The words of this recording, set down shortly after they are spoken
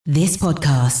This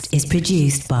podcast is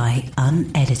produced by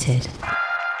Unedited.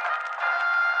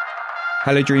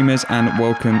 Hello dreamers, and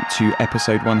welcome to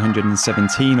episode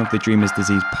 117 of the Dreamer's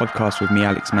Disease podcast with me,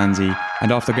 Alex Manzi.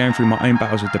 And after going through my own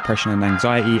battles with depression and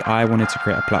anxiety, I wanted to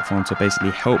create a platform to basically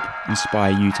help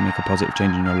inspire you to make a positive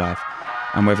change in your life.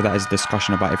 And whether that is a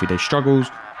discussion about everyday struggles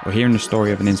or hearing the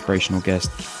story of an inspirational guest,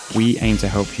 we aim to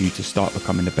help you to start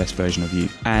becoming the best version of you.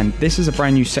 And this is a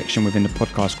brand new section within the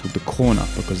podcast called The Corner,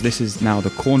 because this is now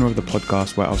the corner of the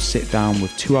podcast where I'll sit down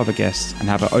with two other guests and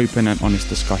have an open and honest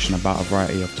discussion about a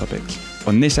variety of topics.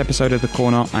 On this episode of The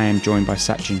Corner, I am joined by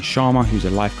Sachin Sharma, who's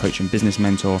a life coach and business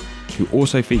mentor, who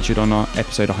also featured on our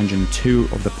episode 102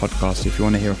 of the podcast. So if you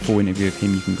want to hear a full interview of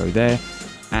him, you can go there.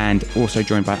 And also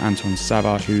joined by Anton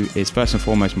Sava, who is first and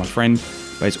foremost my friend,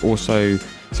 but is also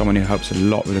someone who helps a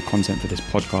lot with the content for this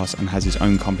podcast and has his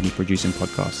own company producing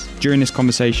podcasts. During this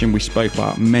conversation, we spoke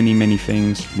about many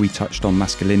things. We touched on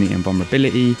masculinity and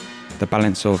vulnerability, the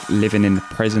balance of living in the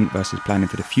present versus planning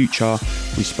for the future.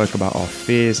 We spoke about our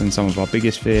fears and some of our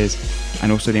biggest fears,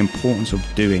 and also the importance of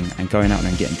doing and going out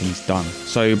and getting things done.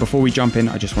 So before we jump in,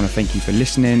 I just want to thank you for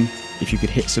listening. If you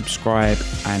could hit subscribe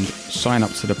and sign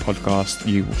up to the podcast,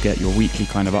 you will get your weekly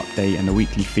kind of update, and the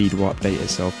weekly feed will update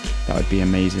itself. That would be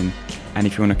amazing. And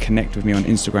if you want to connect with me on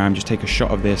Instagram, just take a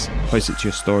shot of this, post it to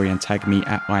your story and tag me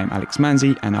at I am Alex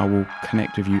Manzi, and I will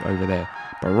connect with you over there.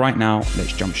 But right now,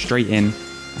 let's jump straight in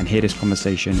and hear this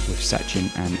conversation with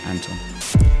Sachin and Anton.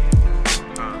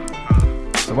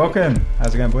 So welcome.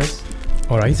 How's it going, boys?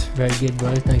 All right. Very good,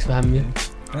 bro. Thanks for having me.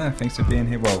 Yeah, thanks for being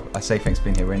here. Well, I say thanks for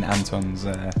being here. We're in Anton's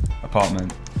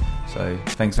apartment, so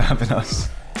thanks for having us.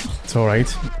 It's all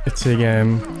right. It's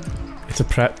a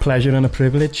pleasure and a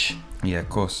privilege. Yeah, of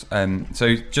course.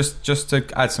 So just to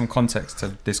add some context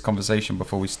to this conversation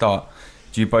before we start,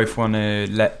 do you both want to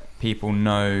let people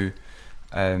know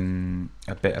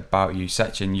a bit about you?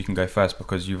 Sachin, you can go first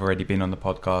because you've already been on the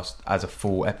podcast as a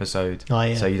full episode. Oh,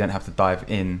 yeah. So you don't have to dive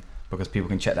in because people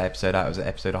can check that episode out. It was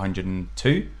episode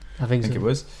 102. I think so. It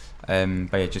was. But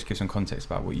yeah, just give some context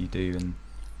about what you do and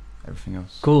everything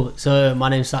else. Cool. So my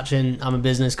name's Sachin. I'm a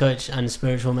business coach and a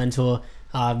spiritual mentor.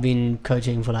 I've been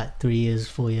coaching for like 4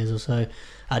 years or so.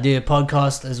 I do a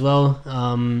podcast as well,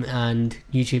 and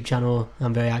YouTube channel.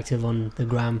 I'm very active on the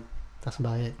gram. That's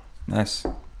about it. Nice.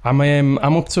 I'm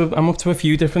up to a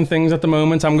few different things at the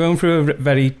moment. I'm going through a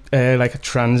very like a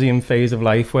transient phase of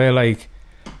life where like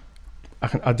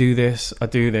I do this.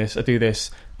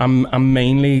 I'm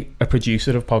mainly a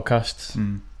producer of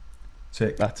podcasts.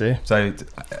 Sick. That's it. So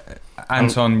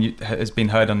Anton has been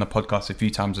heard on the podcast a few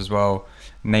times as well,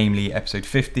 namely episode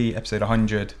 50, episode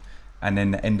 100, and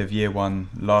then the end of year one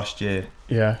last year.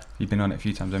 Yeah. You've been on it a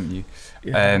few times, haven't you?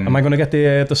 Yeah. Am I going to get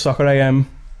the Soccer AM?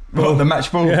 Well, the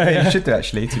match ball. Yeah. You should do,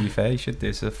 actually, to be fair. You should do.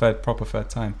 It's the proper third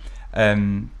time.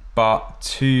 But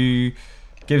to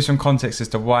give some context as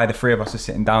to why the three of us are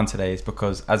sitting down today is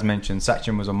because, as mentioned,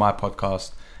 Sachin was on my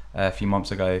podcast a few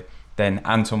months ago. Then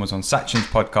Anton was on Sachin's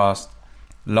podcast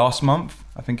last month,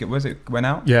 I think it went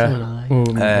out. Yeah.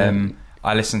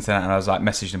 I listened to that and I was like,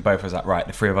 messaged them both. I was like, right,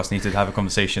 the three of us need to have a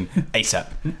conversation ASAP.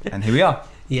 And here we are.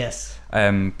 Yes.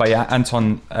 But yeah,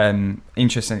 Anton,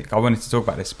 interesting. I wanted to talk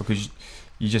about this because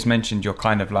you just mentioned you're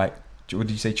kind of like, what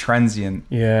did you say, transient?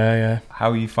 Yeah.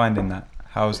 How are you finding that?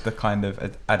 How's the kind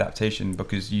of adaptation?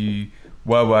 Because you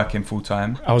were working full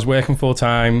time. I was working full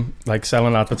time, like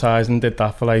selling advertising, did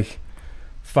that for like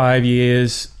 5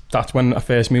 years. That's when I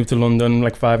first moved to London,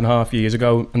 like 5.5 years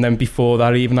ago. And then before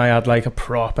that, even I had like a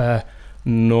proper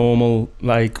normal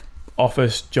like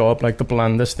office job, like the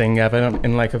blandest thing ever,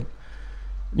 in like a,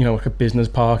 you know, like a business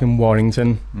park in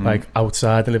Warrington, like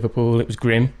outside of Liverpool. It was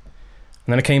grim. And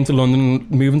then I came to London.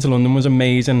 Moving to London was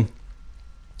amazing,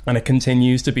 and it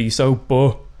continues to be so.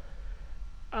 But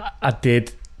I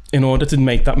did, in order to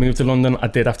make that move to London, I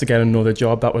did have to get another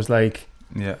job that was like,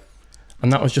 yeah.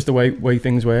 And that was just the way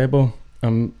things were. But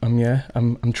I'm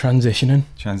transitioning.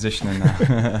 Transitioning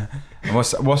now. And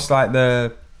what's like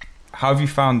how have you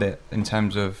found it in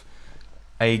terms of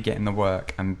A, getting the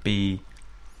work, and B,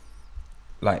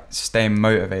 like staying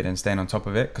motivated and staying on top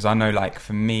of it? Because I know, like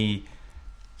for me,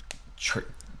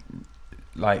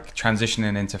 like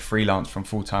transitioning into freelance from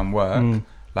full-time work,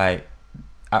 like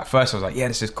at first I was like, yeah,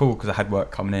 this is cool, because I had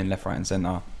work coming in left, right and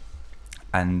centre,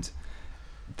 and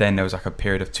then there was like a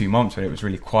period of 2 months where it was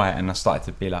really quiet, and I started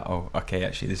to be like, oh, okay,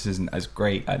 actually this isn't as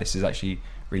great, this is actually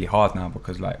really hard now,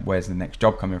 because like where's the next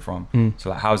job coming from? So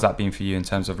like how's that been for you in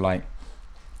terms of like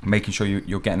making sure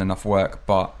you're getting enough work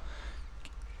but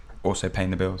also paying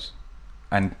the bills,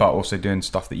 but also doing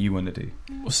stuff that you want to do?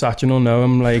 Well, Sachin will know,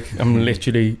 I'm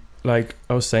literally, like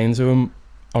I was saying to him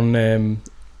on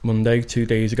Monday 2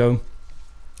 days ago,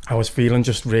 I was feeling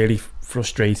just really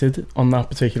frustrated on that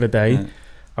particular day. Yeah.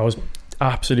 I was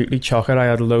absolutely chocker. I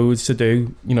had loads to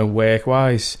do, you know,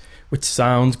 work-wise, which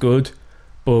sounds good,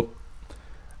 but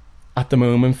at the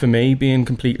moment, for me, being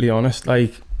completely honest,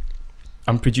 like,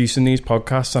 I'm producing these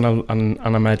podcasts and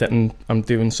I'm editing. I'm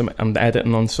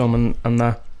editing on some and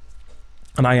that,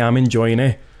 and I am enjoying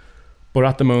it. But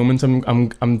at the moment,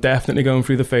 I'm definitely going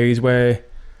through the phase where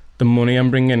the money I'm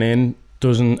bringing in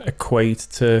doesn't equate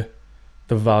to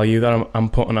the value that I'm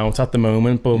putting out at the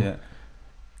moment. But Yeah.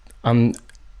 and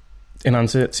in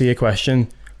answer to your question,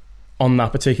 on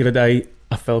that particular day,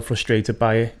 I felt frustrated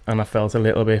by it and I felt a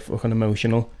little bit fucking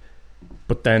emotional.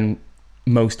 But then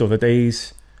most other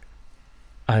days,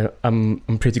 I'm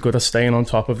pretty good at staying on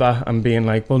top of that and being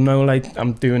like, well, no, like,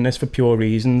 I'm doing this for pure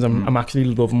reasons. I'm actually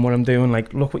loving what I'm doing.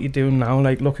 Like, look what you're doing now.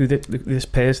 Like, look who this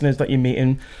person is that you're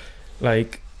meeting.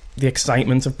 Like, the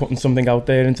excitement of putting something out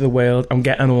there into the world. I'm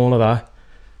getting all of that.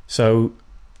 So,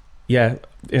 yeah,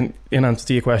 in answer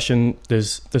to your question,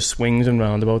 there's swings and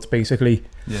roundabouts, basically.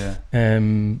 Yeah.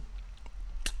 Do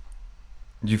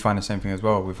you find the same thing as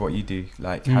well with what you do?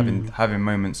 Like, having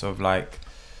moments of, like,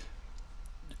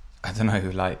 I don't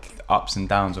know, like, ups and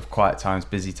downs of quiet times,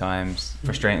 busy times,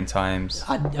 frustrating times.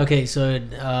 Okay, so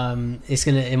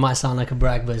it might sound like a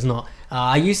brag, but it's not.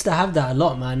 I used to have that a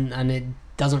lot, man, and it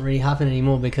doesn't really happen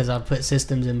anymore because I've put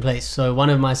systems in place. So one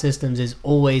of my systems is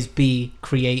always be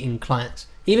creating clients,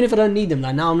 even if I don't need them.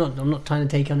 Like, now I'm not trying to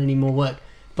take on any more work,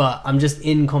 but I'm just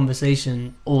in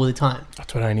conversation all the time.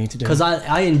 That's what I need to do, because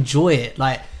I enjoy it.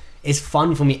 Like, it's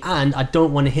fun for me, and I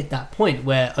don't want to hit that point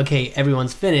where, okay,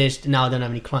 everyone's finished, now I don't have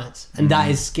any clients, and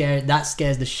that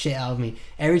scares the shit out of me.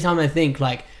 Every time I think,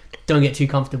 like, don't get too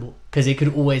comfortable, because it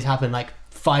could always happen. Like,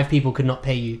 5 people could not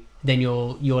pay you, then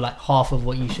you're like half of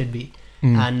what you should be.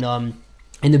 And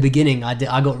in the beginning, I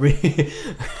got really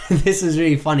this is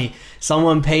really funny.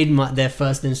 Someone paid their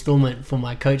first installment for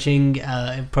my coaching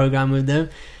program with them,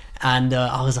 and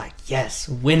I was like, yes,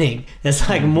 winning. That's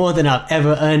like more than I've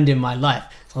ever earned in my life.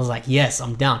 So I was like, yes,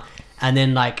 I'm down. And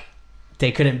then, like,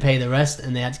 they couldn't pay the rest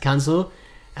and they had to cancel.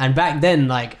 And back then,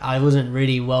 like, I wasn't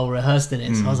really well rehearsed in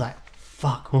it. So I was like,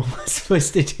 fuck, what am I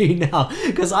supposed to do now?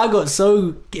 Because I got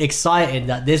so excited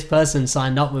that this person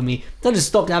signed up with me. I just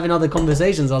stopped having other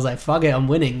conversations. I was like, fuck it, I'm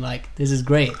winning. Like, this is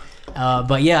great.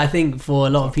 But yeah, I think for a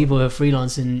lot of people who are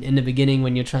freelancing in the beginning,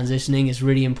 when you're transitioning, it's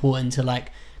really important to,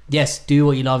 like, yes, do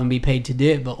what you love and be paid to do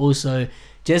it, but also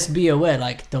just be aware,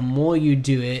 like, the more you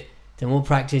do it, the more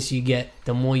practice you get,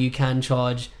 the more you can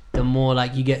charge, the more,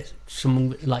 like, you get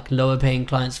some, like, lower paying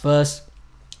clients first,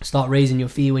 start raising your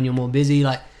fee when you're more busy.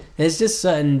 Like, there's just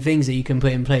certain things that you can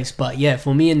put in place. But yeah,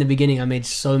 for me in the beginning, I made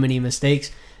so many mistakes.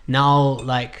 Now,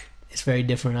 like, it's very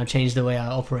different. I changed the way I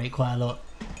operate quite a lot.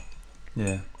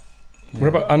 Yeah. What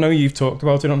about, I know you've talked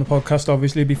about it on the podcast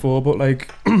obviously before, but,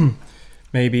 like,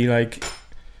 maybe, like,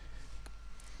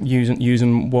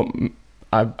 using what me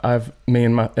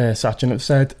and Sachin have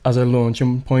said as a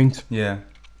launching point. Yeah.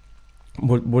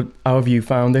 How have you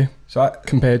found it? So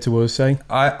compared to us, say?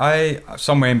 I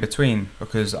somewhere in between,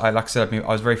 because I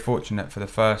was very fortunate for the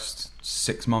first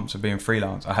 6 months of being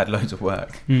freelance. I had loads of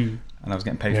work and I was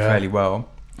getting paid fairly well.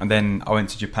 And then I went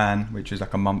to Japan, which was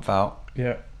like a month out.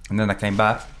 Yeah. And then I came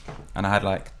back and I had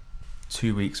like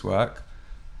 2 weeks work,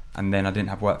 and then I didn't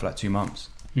have work for like 2 months.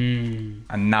 And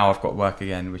now I've got work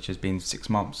again, which has been 6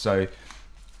 months. So,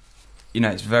 you know,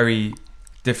 it's very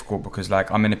difficult because,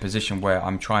 like, I'm in a position where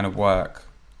I'm trying to work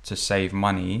to save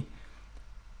money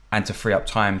and to free up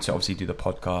time to obviously do the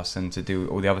podcast and to do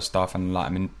all the other stuff. And, like,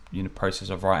 I'm in the process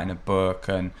of writing a book,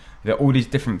 and there are all these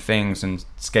different things, and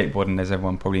skateboarding, as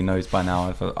everyone probably knows by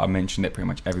now. I mentioned it pretty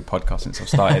much every podcast since I've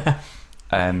started.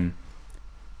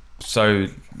 So,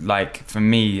 like, for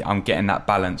me, I'm getting that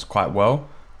balance quite well.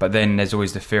 But then there's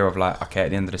always the fear of, like, okay, at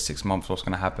the end of the 6 months, what's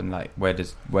going to happen? Like, where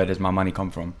does my money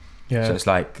come from? Yeah. So it's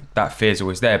like that fear's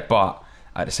always there. But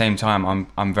at the same time,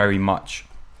 I'm very much,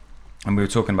 and we were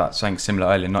talking about something similar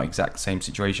earlier, not exact same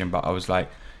situation, but I was like,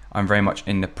 I'm very much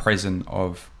in the present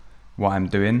of what I'm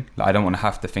doing. Like, I don't want to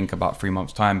have to think about 3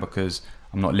 months' time, because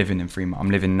I'm not living in 3 months.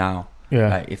 I'm living now. Yeah.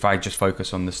 Like, if I just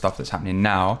focus on the stuff that's happening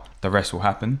now, the rest will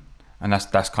happen. And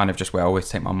that's kind of just where I always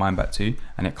take my mind back to,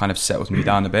 and it kind of settles me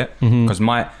down a bit, because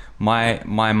my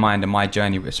mind and my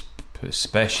journey,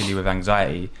 especially with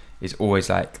anxiety, is always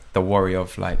like the worry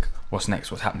of, like, what's next,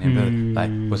 what's happening,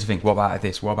 like, what's the thing, what about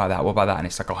this, what about that, what about that, and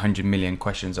it's like 100 million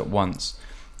questions at once,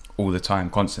 all the time,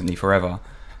 constantly, forever.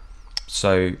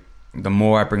 So the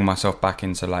more I bring myself back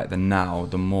into, like, the now,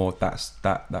 the more that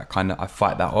kind of, I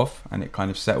fight that off, and it kind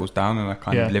of settles down, and I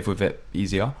kind of live with it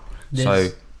easier.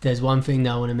 There's one thing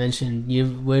that I want to mention.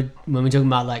 When we're talking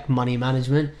about, like, money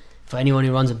management, for anyone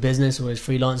who runs a business or is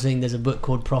freelancing, there's a book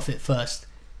called Profit First.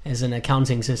 It's an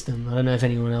accounting system. I don't know if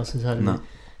anyone else has heard of it.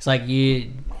 It's like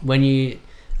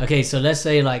okay, so let's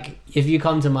say like if you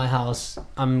come to my house,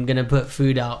 I'm gonna put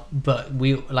food out, but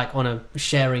we like on a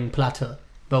sharing platter,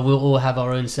 but we'll all have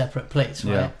our own separate plates,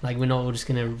 right? Like we're not all just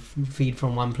gonna feed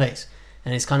from one place.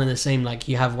 And it's kind of the same, like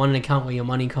you have one account where your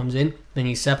money comes in, then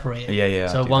you separate it.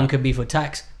 So one could be for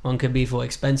tax, one could be for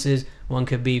expenses, one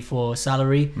could be for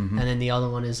salary, and then the other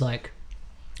one is like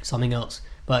something else.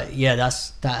 But yeah,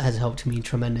 that has helped me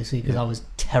tremendously because I was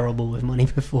terrible with money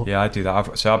before. Yeah, I do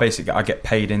that. I get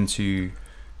paid into.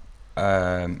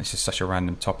 It's just such a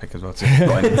random topic as well.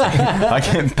 I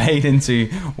get paid into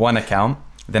one account.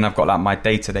 Then I've got like my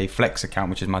day-to-day flex account,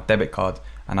 which is my debit card,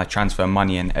 and I transfer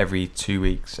money in every 2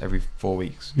 weeks, every 4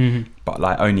 weeks. But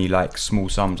like only like small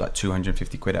sums, like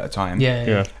 250 quid at a time.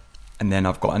 Yeah. And then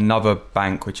I've got another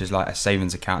bank, which is like a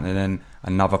savings account, and then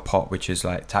another pot, which is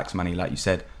like tax money, like you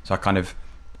said. So I kind of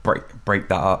break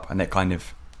that up, and it kind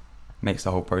of makes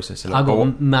the whole process a lot. I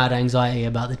got mad anxiety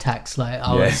about the tax. Like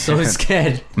I was so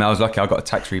scared. I was lucky. I got a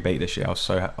tax rebate this year. I was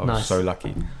so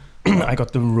lucky. I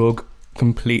got the rug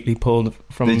completely pulled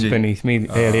from beneath me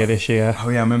earlier this year. Oh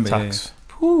yeah, I remember. Tax.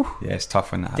 Yeah, it's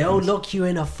tough when that happens. They'll lock you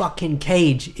in a fucking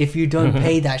cage if you don't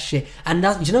pay that shit. And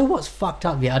that, you know what's fucked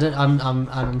up? Yeah,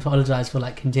 I apologize for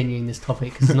like continuing this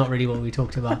topic because it's not really what we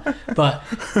talked about. But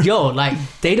like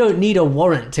they don't need a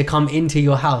warrant to come into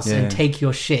your house and take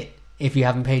your shit if you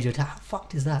haven't paid your tax. How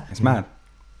fucked is that? It's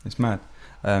mad.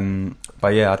 But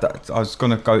yeah, I was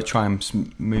gonna go try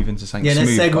and move into something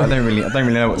smooth. But I don't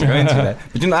really know what to go into there.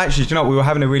 But you know, we were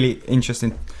having a really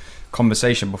interesting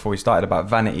conversation before we started about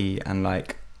vanity and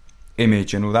like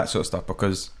image and all that sort of stuff,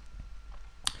 because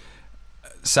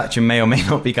Sachin may or may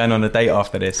not be going on a date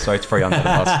after this. Sorry to throw you under the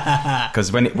bus,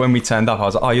 because when we turned up, I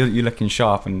was like, oh, you're looking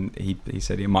sharp, and he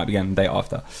said he might be going on a date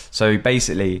after. So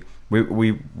basically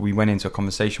we went into a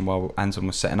conversation while Anton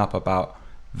was setting up about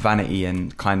vanity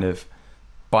and kind of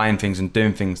buying things and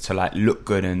doing things to like look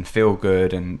good and feel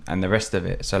good and the rest of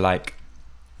it. So like,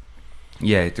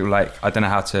 yeah, I don't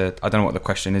know what the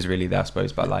question is really there, I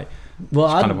suppose, but like,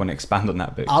 I kind of want to expand on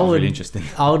that bit. It's really interesting.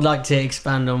 I would like to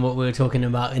expand on what we were talking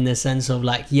about in the sense of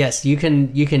like, yes, you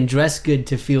can dress good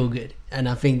to feel good, and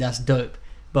I think that's dope.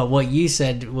 But what you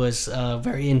said was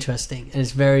very interesting, and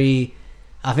it's very,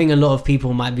 I think a lot of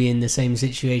people might be in the same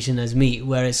situation as me,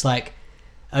 where it's like,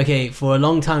 okay, for a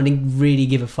long time I didn't really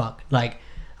give a fuck. Like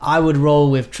I would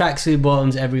roll with tracksuit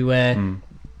bottoms everywhere,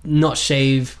 not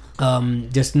shave,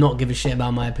 just not give a shit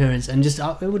about my appearance, and just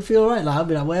it would feel alright. Like I'd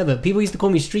be like, whatever. People used to call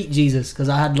me Street Jesus because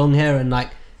I had long hair and like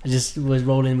I just was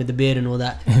rolling with the beard and all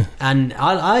that, and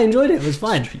I enjoyed it. It was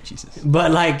fine. Street Jesus.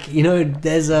 But like, you know,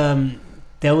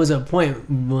 there was a point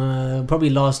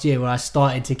probably last year where I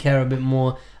started to care a bit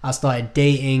more. I started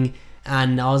dating,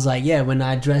 and I was like, yeah, when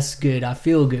I dress good, I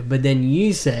feel good. But then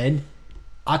you said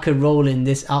I could roll in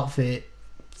this outfit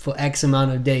for X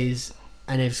amount of days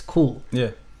and it's cool.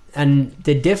 Yeah. And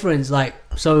the difference, like,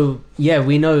 so yeah,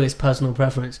 we know it's personal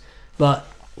preference, but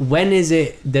when is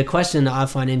it, the question that I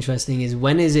find interesting is,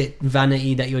 when is it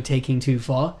vanity that you're taking too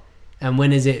far, and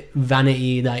when is it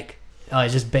vanity like, oh,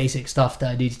 it's just basic stuff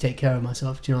that I do to take care of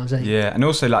myself? Do you know what I'm saying? Yeah. And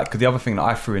also like, 'cause the other thing that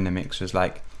I threw in the mix was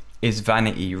like, is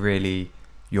vanity really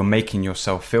you're making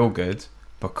yourself feel good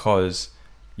because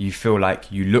you feel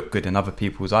like you look good in other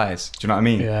people's eyes? Do you know what I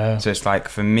mean? Yeah. So it's like,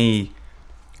 for me,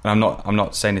 and I'm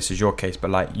not saying this is your case, but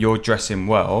like, you're dressing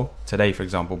well today, for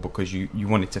example, because you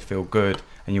wanted to feel good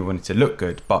and you wanted to look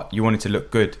good, but you wanted to look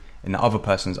good in the other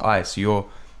person's eyes. So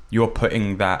you're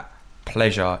putting that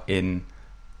pleasure in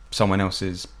someone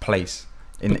else's place,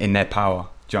 in their power.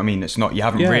 Do you know what I mean? It's not, you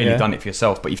haven't really done it for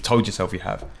yourself, but you've told yourself you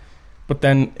have. But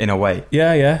then, in a way,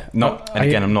 not. And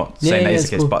again, I'm not saying that it's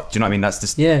the case, but do you know what I mean? That's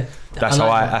just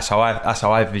that's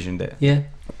how I visioned it. Yeah.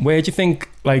 Where do you think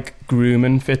like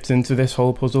grooming fits into this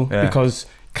whole puzzle? Yeah. Because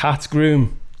cats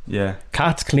groom. Yeah.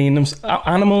 Cats clean them.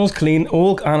 Animals clean.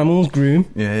 All animals groom.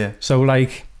 Yeah. So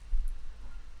like,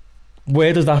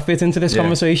 where does that fit into this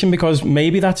conversation? Because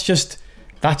maybe that's just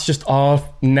our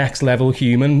next level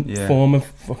human form of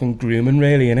fucking grooming,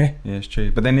 really, innit? Yeah, it's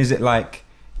true. But then is it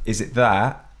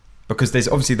that? Because there's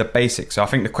obviously the basics. So I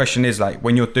think the question is like,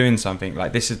 when you're doing something,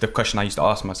 like, this is the question I used to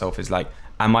ask myself, is like,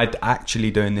 am I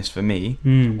actually doing this for me?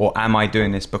 Or am I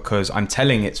doing this because I'm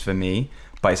telling it's for me,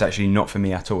 but it's actually not for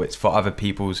me at all? It's for other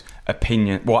people's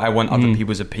opinion, what I want other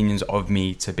people's opinions of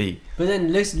me to be. But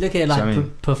then let's look at it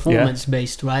like performance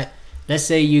based, right? Let's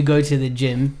say you go to the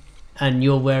gym and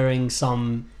you're wearing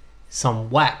some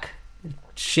whack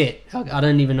shit. I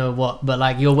don't even know what, but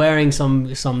like you're wearing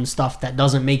some stuff that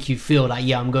doesn't make you feel like,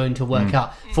 yeah, I'm going to work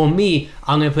out. For me,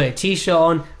 I'm gonna put a t-shirt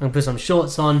on, I'm gonna put some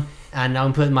shorts on, and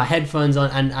I'm putting my headphones on,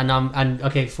 and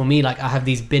okay, for me, like I have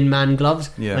these bin man gloves.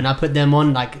 When I put them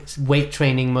on, like weight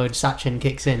training mode Sachin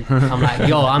kicks in. I'm like,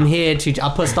 yo, I'm here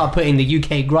to start putting the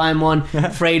UK grime on,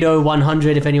 Fredo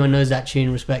 100, if anyone knows that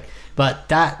tune, respect. But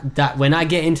that when I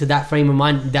get into that frame of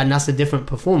mind, then that's a different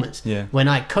performance. When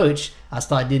I coach, I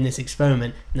started doing this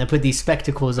experiment, and I put these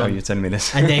spectacles on. Oh, you're telling me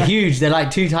this. And they're huge. They're like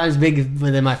 2 times bigger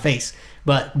than my face.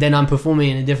 But then I'm performing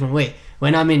in a different way.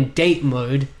 When I'm in date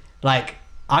mode, like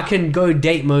I can go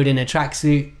date mode in a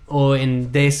tracksuit or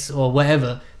in this or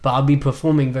whatever, but I'll be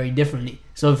performing very differently.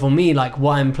 So for me, like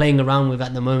what I'm playing around with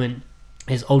at the moment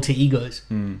is alter egos.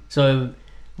 So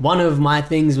one of my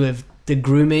things with the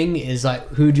grooming is like,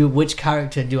 which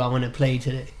character do I want to play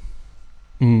today?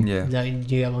 Yeah. Do you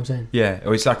get what I'm saying? Yeah.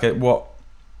 It's like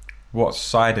what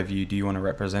side of you do you want to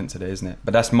represent today, isn't it?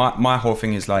 But that's my whole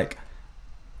thing is like,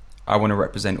 I want to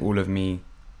represent all of me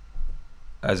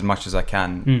as much as I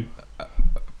can.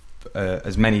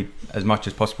 As much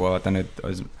as possible. I don't know,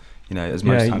 as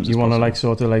much times you as want to possible. like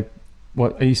sort of like,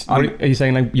 what are you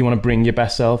saying, like you want to bring your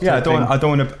best self? Yeah, I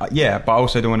don't want to. Yeah, but I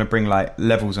also don't want to bring like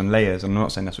levels and layers. I'm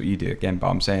not saying that's what you do again, but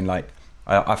I'm saying like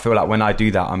I feel like when I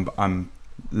do that, I'm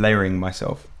layering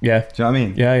myself. Yeah. Do you know what I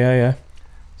mean? Yeah.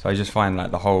 So I just find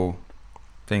like the whole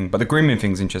thing, but the grooming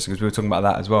thing's interesting because we were talking about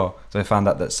that as well. So I found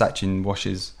out that Sachin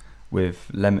washes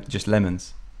with just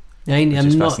lemons.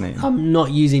 I'm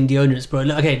not using deodorants, bro.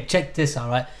 Look, okay, check this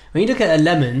out, right? When you look at a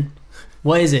lemon,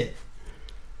 what is it?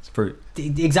 It's fruit.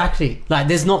 Exactly. Like,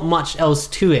 there's not much else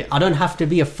to it. I don't have to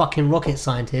be a fucking rocket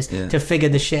scientist to figure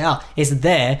this shit out. It's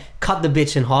there. Cut the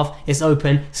bitch in half. It's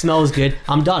open. Smells good.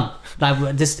 I'm done. Like,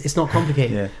 it's not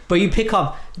complicated. But you pick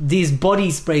up these body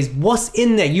sprays. What's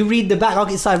in there? You read the back. I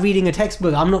can start reading a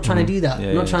textbook. I'm not trying to do that.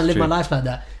 I'm not trying to live my life like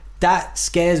that. That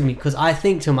scares me because I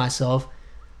think to myself,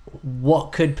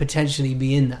 what could potentially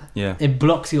be in that? It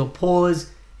blocks your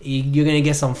pores. You're gonna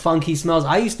get some funky smells.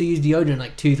 I used to use deodorant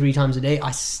like 2-3 times a day. I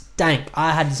stank.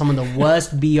 I had some of the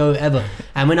worst BO ever.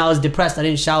 And when I was depressed, I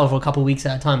didn't shower for a couple of weeks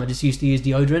at a time. I just used to use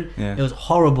deodorant. It was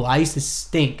horrible. I used to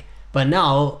stink. But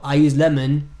now I use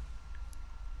lemon.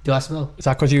 Do I smell? Is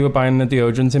that because you were buying the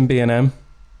deodorant in B&M?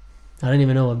 I don't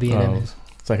even know what B&M is.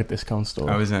 It's like a discount store.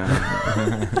 Oh, isn't it?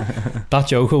 That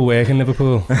joke will work in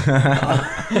Liverpool.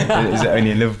 Is it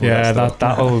only in Liverpool?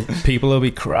 Yeah, people will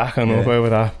be cracking up over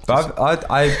that. But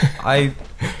I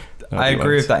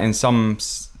agree with that in some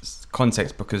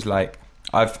context because like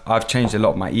I've changed a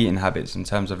lot of my eating habits in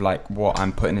terms of like what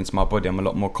I'm putting into my body. I'm a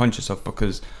lot more conscious of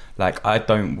because like I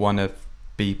don't want to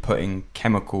be putting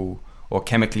chemical or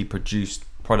chemically produced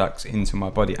products into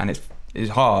my body, and it's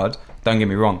hard. Don't get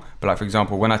me wrong, but like for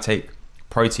example, when I take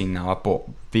protein now, I bought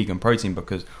vegan protein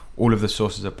because all of the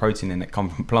sources of protein in it come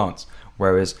from plants,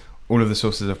 whereas all of the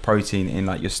sources of protein in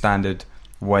like your standard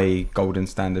whey, golden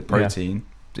standard protein,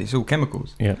 it's all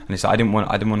chemicals. And it's like, I didn't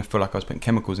want to feel like I was putting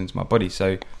chemicals into my body,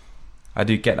 so I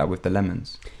do get that with the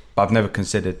lemons, but I've never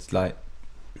considered like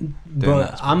doing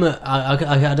that.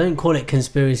 I don't call it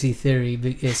conspiracy theory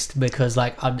because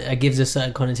like it gives a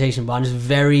certain connotation, but I'm just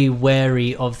very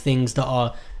wary of things that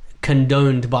are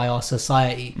condoned by our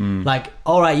society. Like,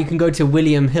 all right, you can go to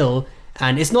William Hill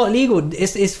and it's not illegal.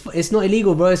 It's not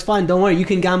illegal, bro. It's fine. Don't worry. You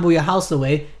can gamble your house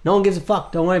away. No one gives a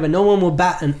fuck. Don't worry. But no one will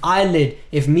bat an eyelid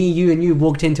if me, you, and you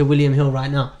walked into William Hill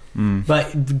right now.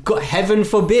 But God, heaven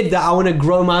forbid that I want to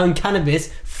grow my own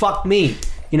cannabis. Fuck me. Do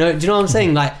you know what I'm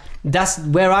saying? Like, that's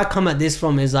where I come at this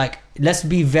from. Is like, let's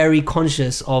be very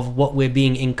conscious of what we're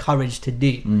being encouraged to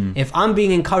do. If I'm being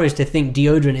encouraged to think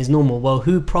deodorant is normal, well,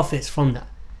 who profits from that?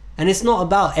 And it's not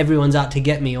about everyone's out to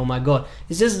get me, oh my god.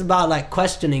 It's just about like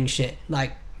questioning shit,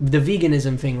 like the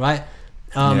veganism thing, right?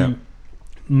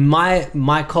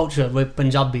 My culture with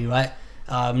Punjabi, right?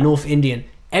 North Indian,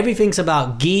 everything's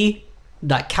about ghee,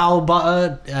 like cow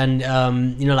butter, and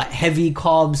like heavy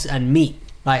carbs and meat.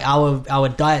 Like our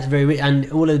diet's very rich,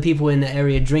 and all of the people in the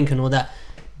area drink and all that.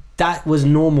 That was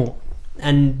normal.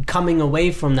 And coming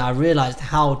away from that, I realized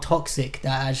how toxic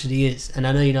that actually is. And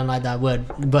I know you don't like that word,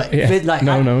 but but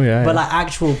like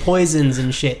actual poisons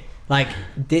and shit, like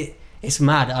it's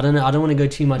mad. I don't know. I don't want to go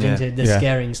too much into the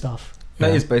scaring stuff.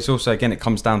 That is, but it's also, again, it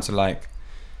comes down to like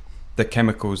the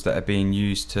chemicals that are being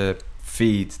used to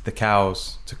feed the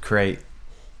cows to create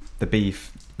the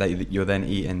beef that you're then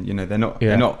eating. They're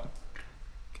not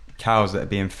cows that are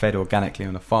being fed organically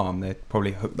on a farm. They're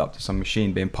probably hooked up to some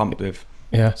machine being pumped with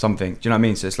something. Do you know what I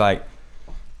mean? So it's like,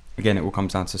 again, it all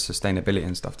comes down to sustainability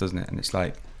and stuff, doesn't it? And it's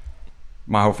like,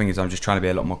 my whole thing is I'm just trying to be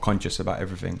a lot more conscious about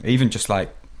everything. Even just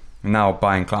like And now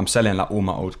I'm selling like all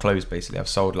my old clothes basically. I've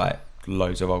sold like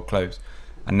loads of old clothes,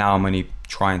 and now I'm only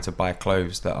trying to buy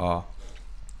clothes that are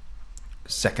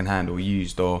secondhand or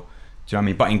used, or do you know what I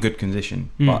mean, but in good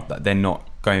condition, but that they're not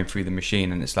going through the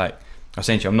machine. And it's like,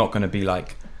 essentially, I'm not going to be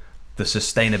like the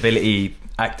sustainability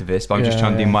activist, but I'm just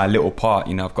trying to do my little part.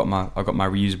 You know, I've got my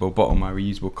reusable bottle, my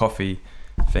reusable coffee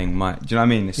thing. Do you know what I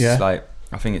mean? It's just like,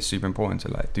 I think it's super important to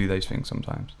like do those things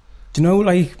sometimes. Do you know,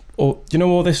 like, do you know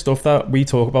all this stuff that we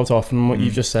talk about often? What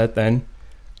you've just said, then,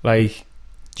 like,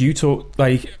 do you talk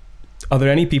like? Are there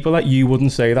any people that you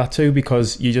wouldn't say that to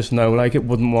because you just know like it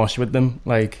wouldn't wash with them?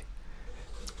 Like,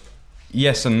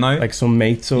 yes and no. Like some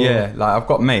mates, or like I've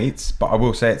got mates, but I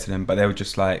will say it to them, but they would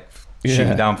just like shoot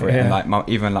me down for it. And like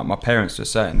even my parents to a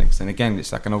certain extent. Again,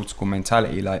 it's like an old school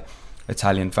mentality, like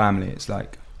Italian family. It's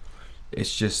like it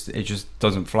just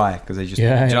doesn't fly because they just do you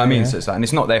know what I mean? So it's like, and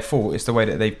it's not their fault. It's the way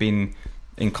that they've been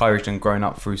encouraged and grown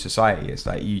up through society. It's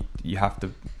like you have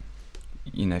to,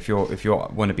 you know, if you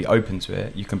want to be open to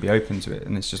it, you can be open to it.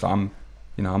 And it's just like I'm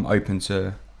open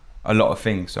to a lot of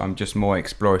things, so I'm just more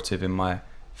explorative in my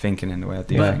thinking in the way I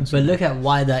do things. But look at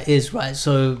why that is, right?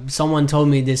 So someone told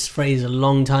me this phrase a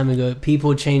long time ago: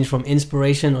 people change from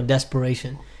inspiration or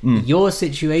desperation. Your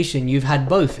situation, you've had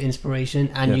both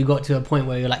inspiration and you got to a point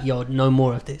where you're like, yo, no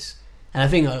more of this. And I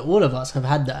think all of us have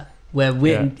had that, where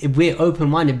we're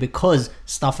open-minded because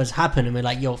stuff has happened and we're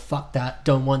like, yo, fuck that,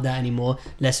 don't want that anymore,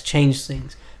 let's change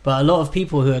things. But a lot of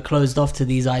people who are closed off to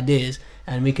these ideas,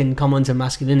 and we can come on to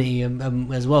masculinity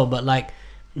as well, but like,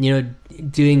 you know,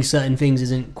 doing certain things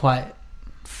doesn't quite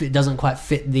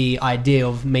fit the idea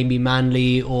of maybe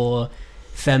manly or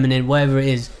feminine, whatever it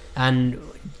is. And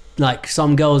like,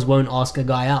 some girls won't ask a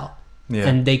guy out,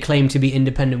 and they claim to be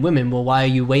independent women. Well, why are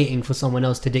you waiting for someone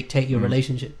else to dictate your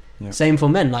relationship? Same for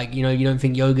men. Like, you know, you don't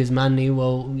think yoga's manly?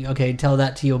 Well, okay, tell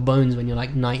that to your bones when you're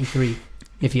like 93,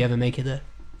 if you ever make it there.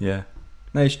 Yeah,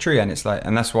 no, it's true. And it's like,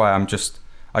 and that's why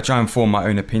I try and form my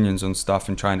own opinions on stuff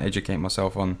and try and educate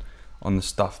myself on the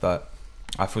stuff that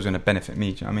I feel is going to benefit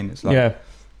me. Do you know what I mean? It's like,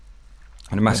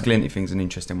 and the masculinity thing's an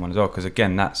interesting one as well, because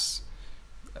again, that's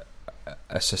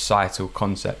a societal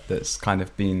concept that's kind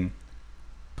of been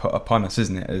put upon us,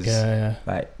 isn't it? As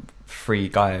like free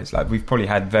guys, like we've probably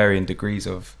had varying degrees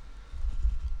of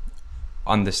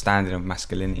understanding of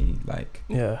masculinity. Like,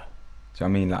 do you know what I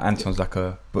mean? Like, Anton's like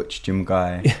a butch gym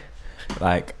guy.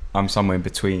 Like, I'm somewhere in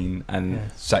between,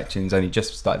 and Sachin's only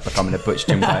just started becoming a butch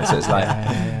gym guy. So it's like,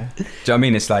 do you know what I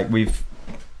mean? It's like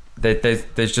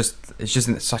it's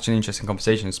just such an interesting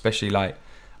conversation, especially like,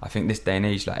 I think this day and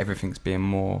age, like everything's being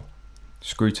more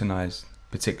scrutinized,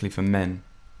 particularly for men.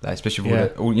 Like, especially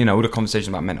with all the conversations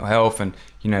about mental health, and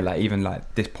you know, like even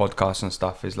like this podcast and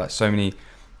stuff is like so many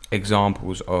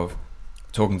examples of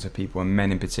talking to people, and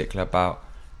men in particular, about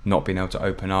not being able to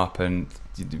open up, and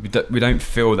we don't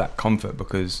feel that comfort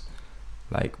because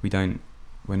like we're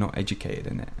not educated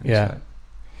in it.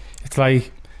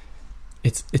 And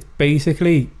it's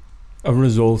basically a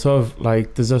result of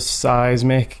like, there's a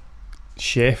seismic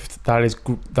shift that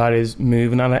is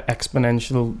moving at an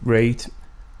exponential rate.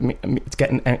 I mean, it's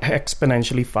getting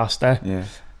exponentially faster,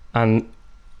 and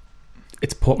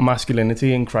it's put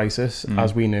masculinity in crisis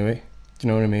as we knew it. Do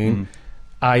you know what I mean?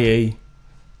 I.e.,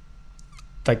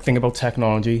 like, think about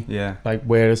technology. Like,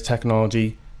 where has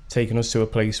technology taken us to a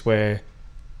place where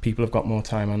people have got more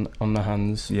time on their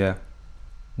hands?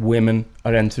 Women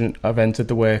have entered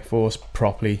the workforce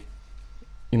properly.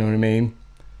 You know what I mean?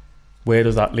 Where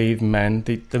does that leave men?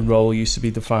 The role used to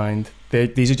be defined.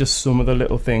 These are just some of the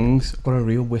little things. I've got a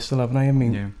real whistle, haven't I? I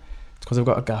mean, it's because I've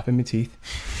got a gap in my teeth.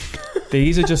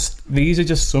 These are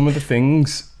just some of the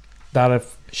things that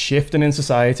have shifted in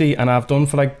society, and I've done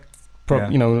for like,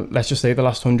 you know, let's just say the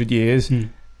last 100 years,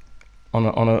 on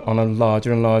a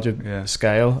larger and larger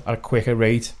scale, at a quicker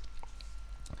rate.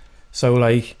 So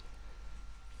like,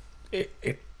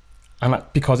 and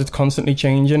because it's constantly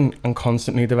changing and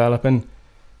constantly developing,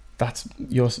 that's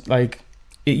like,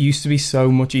 it used to be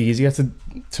so much easier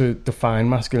to define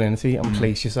masculinity and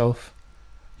place yourself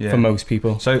for most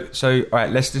people. So all right,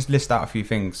 let's just list out a few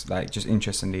things, like, just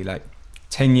interestingly, like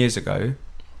 10 years ago,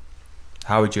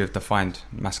 how would you have defined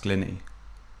masculinity?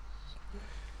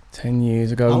 10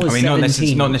 years ago, I mean, not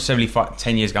necessarily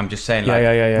 10 years ago. I'm just saying,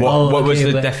 like, what was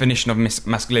the definition of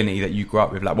masculinity that you grew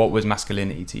up with? Like, what was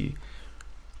masculinity to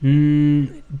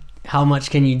you? How much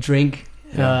can you drink?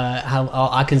 How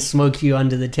I can smoke you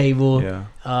under the table.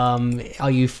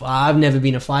 Are you? I've never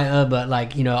been a fighter, but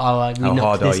like, you know, how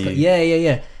hard are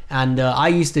you? And I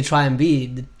used to try and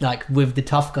be like with the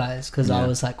tough guys, because I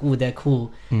was like, oh, they're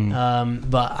cool.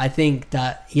 But I think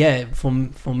that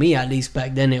for me at least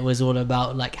back then, it was all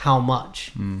about like how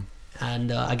much.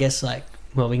 and I guess like,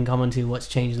 well, we can come on to what's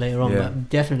changed later on, Yeah. but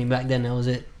definitely back then that was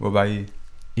it. What about you?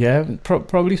 Yeah,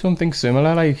 probably something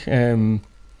similar. Like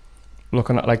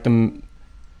looking at like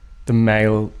the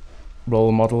male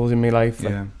role models in my life,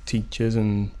 like Yeah. teachers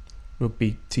and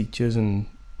rugby teachers and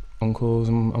uncles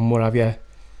and what have you.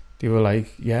 They were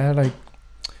like, yeah, like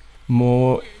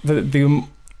more.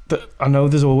 I know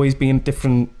there's always been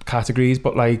different categories,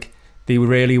 but like they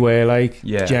really were like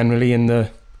Yeah. generally in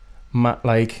the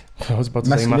like I was about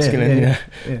to say masculine. Yeah.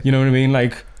 You know what I mean?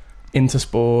 Like into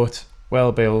sport,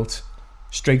 well built,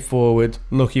 straightforward,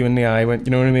 look you in the eye. You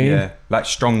know what I mean? Yeah, like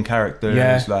strong characters,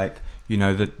 Yeah. like, you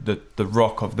know, the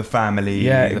rock of the family,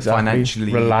 Yeah, the exactly.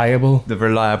 financially reliable, the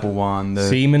reliable one, the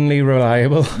seemingly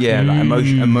reliable. yeah, like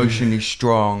emotionally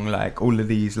strong, like all of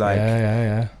these, like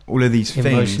yeah. all of these things.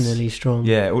 Emotionally strong.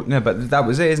 Yeah, no, but that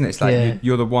was it, isn't it? It's like Yeah.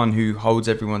 you're the one who holds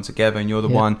everyone together, and you're the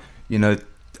Yeah. one, you know,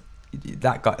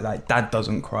 that guy, like dad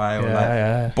doesn't cry, or like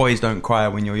Yeah. boys don't cry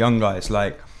when you're younger. It's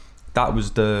like that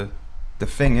was the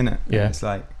thing, innit? Yeah. It's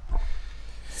like,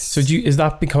 So is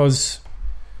that because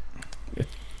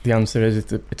the answer is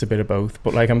it's a bit of both,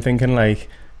 but like I'm thinking like,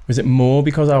 was it more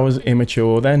because I was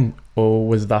immature then, or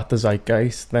was that the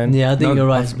zeitgeist then? Yeah, I think No, you're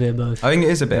right. I It's a bit of both. I think it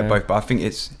is a bit of Yeah. both, but I think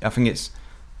it's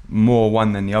more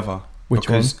one than the other. Which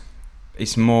because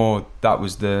it's more, that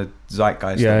was the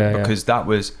zeitgeist. Yeah, of it, yeah, yeah. because that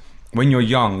was when you're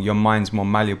young, your mind's more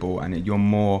malleable, and you're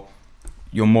more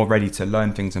ready to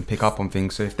learn things and pick up on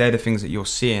things. So if they're the things that you're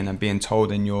seeing and being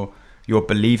told, and you're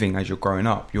believing as you're growing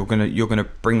up, you're gonna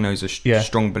bring those Yeah.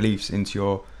 strong beliefs into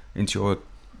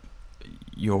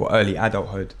your early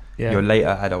adulthood, Yeah. your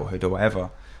later adulthood, or whatever.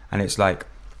 And it's like,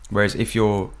 whereas if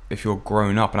you're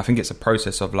grown up, and I think it's a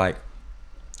process of like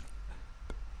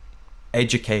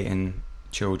educating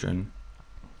children,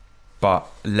 but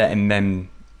letting them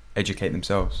educate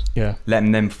themselves, Yeah.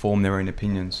 letting them form their own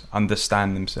opinions,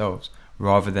 understand themselves,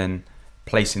 rather than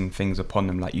placing things upon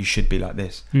them like, you should be like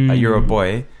this. Like, you're a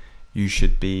boy, you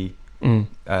should be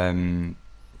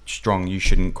strong, you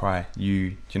shouldn't cry, do you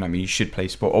know what I mean, you should play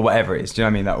sport, or whatever it is, do you know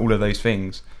what I mean? Like, all of those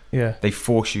things, Yeah. they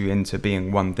force you into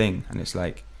being one thing, and it's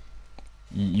like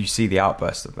you see the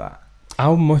outburst of that.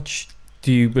 How much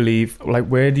do you believe, like,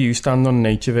 where do you stand on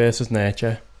nature versus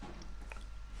nurture?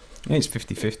 I think it's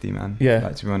 50-50, man. Yeah.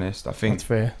 Like, to be honest, I think That's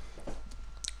fair.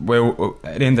 well,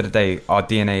 at the end of the day, our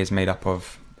DNA is made up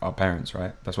of our parents,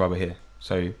 right? That's why we're here.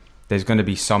 So there's going to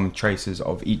be some traces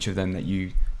of each of them that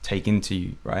you take into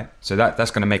you, right? So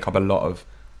that's going to make up a lot of,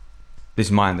 this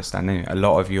is my understanding, a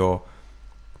lot of your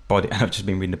body. And I've just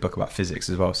been reading a book about physics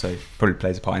as well, so probably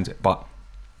plays a part into it, but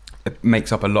it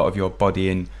makes up a lot of your body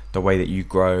and the way that you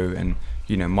grow, and,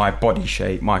 you know, my body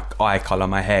shape, my eye color,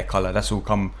 my hair color, that's all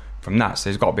come from that. So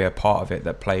there's got to be a part of it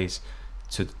that plays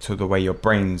to the way your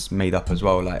brain's made up as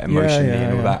well, like emotionally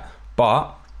and all that.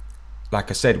 But like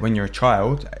I said, when you're a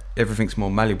child, everything's more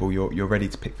malleable. You're ready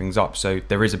to pick things up. So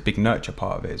there is a big nurture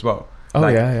part of it as well. Oh,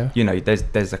 like, yeah. You know, there's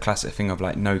the classic thing of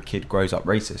like, no kid grows up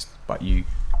racist, but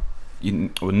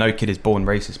or no kid is born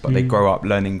racist, but they grow up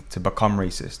learning to become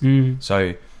racist.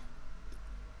 So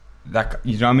that,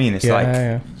 you know what I mean? It's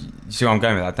like, you see where I'm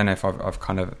going with that? I don't know if I've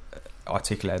kind of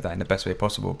articulated that in the best way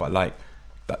possible, but like,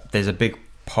 there's a big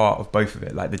part of both of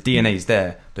it. Like, the DNA is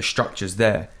there, the structure's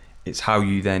there. It's how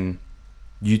you then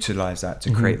utilize that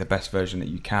to create the best version that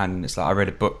you can. And it's like, I read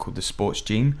a book called The Sports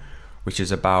Gene, which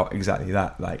is about exactly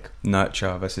that, like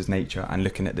nurture versus nature, and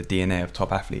looking at the DNA of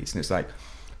top athletes. And it's like,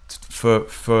 for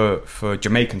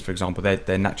Jamaicans, for example,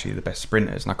 they're naturally the best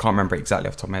sprinters, and I can't remember exactly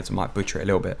off the top of my head, so I might butcher it a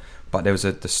little bit, but there was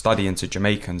the study into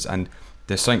Jamaicans, and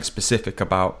there's something specific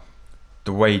about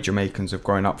the way Jamaicans have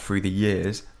grown up through the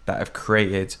years that have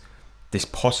created this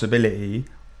possibility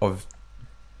of,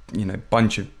 you know,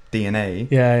 bunch of DNA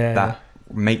that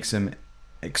makes them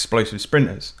explosive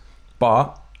sprinters.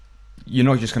 But you're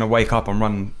not just going to wake up and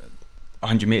run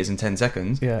 100 meters in 10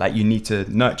 seconds. Like, you need to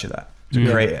nurture that to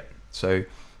create it. So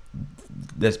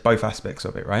there's both aspects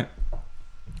of it, right?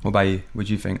 What about you? What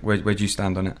do you think? Where do you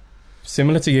stand on it?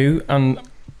 Similar to you,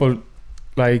 but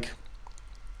like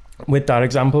with that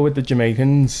example with the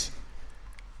Jamaicans,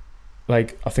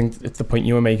 like, I think it's the point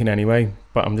you were making anyway,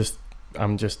 but I'm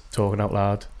just talking out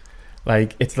loud.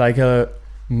 Like, it's like a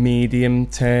medium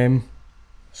term,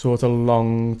 sort of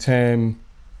long term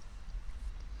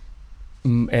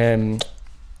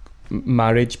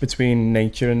marriage between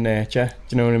nature and nurture.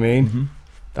 Do you know what I mean?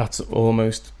 That's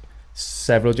almost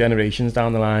several generations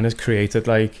down the line has created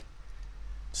like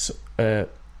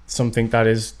something that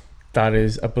is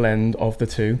a blend of the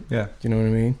two. Yeah. Do you know what I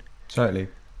mean? Totally.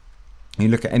 You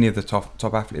look at any of the top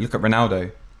athletes. Look at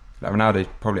Ronaldo. Like, Ronaldo is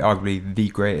probably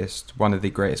arguably one of the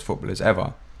greatest footballers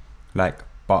ever. Like,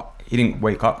 but he didn't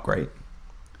wake up great.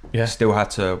 Yeah. Still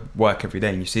had to work every day.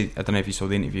 And you see, I don't know if you saw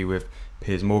the interview with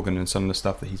Piers Morgan and some of the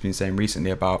stuff that he's been saying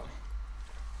recently about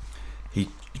he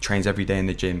trains every day in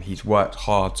the gym. He's worked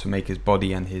hard to make his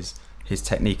body and his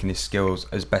technique and his skills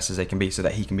as best as they can be so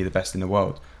that he can be the best in the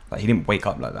world. Like, he didn't wake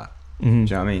up like that. Do you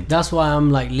know what I mean? That's why I'm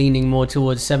like leaning more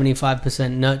towards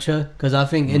 75% nurture, because I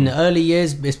think in the early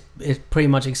years it's pretty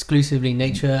much exclusively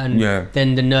nature and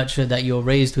then the nurture that you're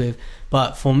raised with.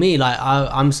 But for me, like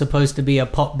I'm supposed to be a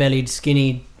pot-bellied,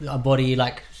 skinny body,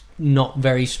 like not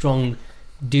very strong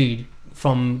dude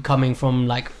coming from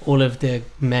like all of the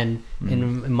men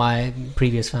in my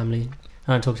previous family.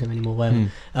 I don't talk to him anymore, whatever.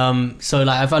 So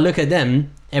like if I look at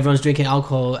them, everyone's drinking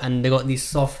alcohol and they got these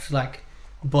soft like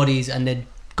bodies and they've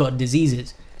got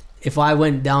diseases. If I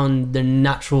went down the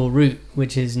natural route,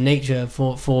 which is nature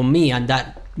for me, and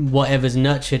that whatever's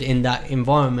nurtured in that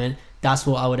environment, that's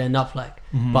what I would end up like.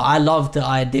 But I love the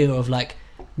idea of like,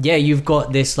 yeah, you've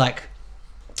got this like,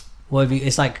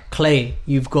 it's like clay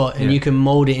you've got, and you can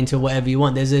mold it into whatever you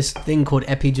want. There's this thing called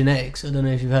epigenetics. I don't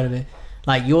know if you've heard of it.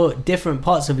 Like, your different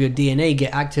parts of your DNA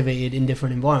get activated in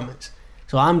different environments.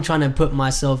 So I'm trying to put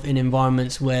myself in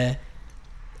environments where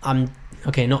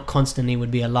not constantly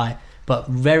would be a lie, but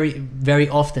very, very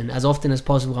often as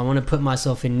possible, I want to put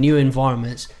myself in new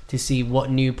environments to see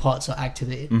what new parts are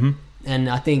activated. And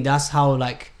I think that's how,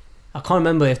 like, I can't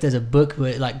remember if there's a book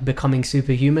where like Becoming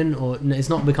Superhuman, or no, it's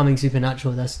not Becoming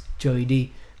Supernatural, that's Joey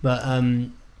D, but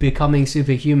Becoming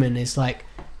Superhuman is like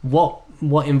what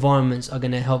environments are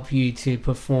going to help you to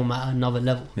perform at another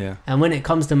level. And when it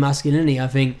comes to masculinity, I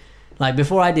think, like,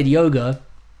 before I did yoga,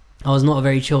 I was not a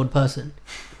very chilled person.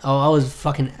 I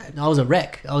was a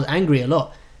wreck. I was angry a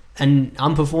lot, and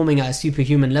I'm performing at a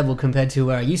superhuman level compared to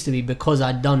where I used to be because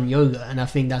I'd done yoga, and I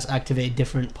think that's activated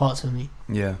different parts of me.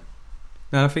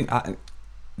 No, I think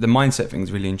the mindset thing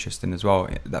is really interesting as well.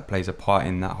 That plays a part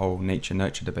in that whole nature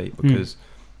nurture debate, because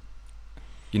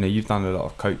you know, you've done a lot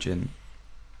of coaching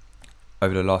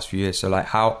over the last few years. So like,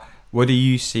 what do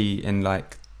you see in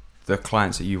like the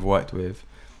clients that you've worked with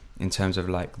in terms of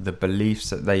like the beliefs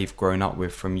that they've grown up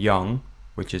with from young,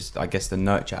 which is, I guess, the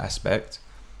nurture aspect,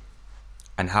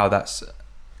 and how that's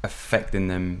affecting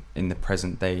them in the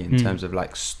present day in terms of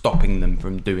like stopping them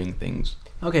from doing things?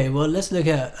 Okay, well, let's look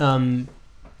at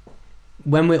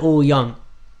when we're all young.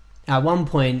 At one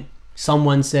point,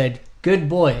 someone said, "Good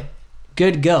boy,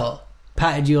 good girl,"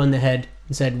 patted you on the head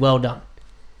and said, "Well done."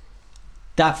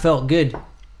 That felt good,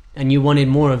 and you wanted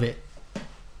more of it.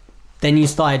 Then you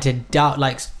started to doubt,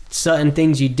 like, certain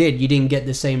things you didn't get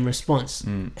the same response,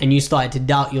 and you started to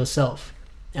doubt yourself.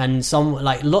 And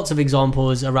lots of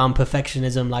examples around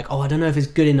perfectionism, like, oh, I don't know if it's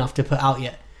good enough to put out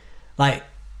yet. Like,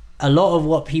 a lot of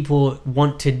what people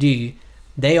want to do,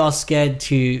 they are scared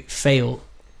to fail,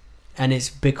 and it's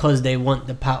because they want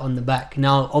the pat on the back.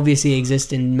 Now, obviously it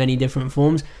exists in many different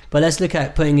forms, but let's look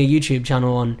at putting a YouTube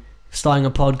channel on, starting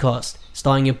a podcast,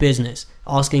 starting your business,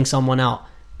 asking someone out,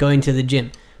 going to the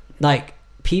gym. Like,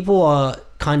 people are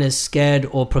kind of scared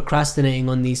or procrastinating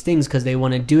on these things because they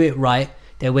want to do it right.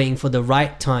 They're waiting for the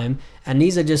right time, and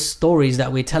these are just stories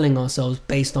that we're telling ourselves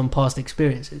based on past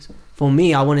experiences. For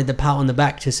me, I wanted the pat on the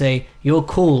back to say, "You're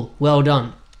cool, well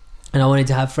done," and I wanted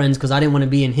to have friends because I didn't want to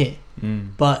be in here.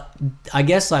 But I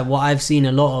guess like what I've seen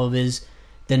a lot of is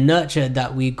the nurture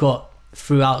that we got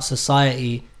throughout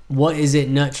society. What is it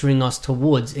nurturing us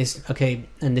towards? It's okay,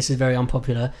 and this is very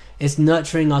unpopular, it's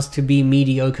nurturing us to be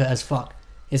mediocre as fuck.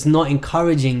 It's not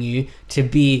encouraging you to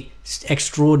be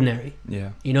extraordinary.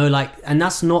 You know, like, and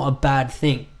that's not a bad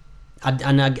thing.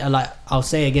 I'll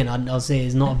say again, I'll say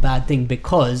it's not a bad thing,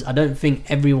 because I don't think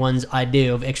everyone's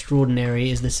idea of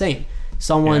extraordinary is the same.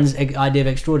 Someone's idea of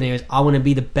extraordinary is, I want to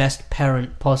be the best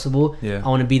parent possible. I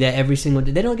want to be there every single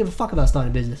day. They don't give a fuck about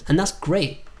starting a business, and that's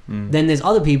great. Then there's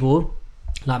other people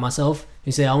like myself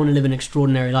who say, I want to live an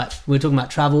extraordinary life. We're talking about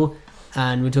travel,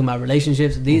 and we're talking about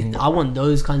relationships. I want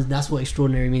those kinds. That's what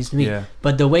extraordinary means to me.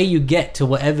 But the way you get to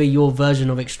whatever your version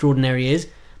of extraordinary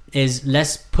is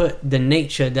let's put the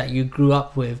nature that you grew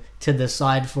up with to the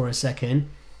side for a second.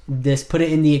 Let's put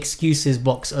it in the excuses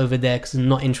box over there because I'm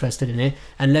not interested in it,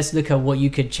 and let's look at what you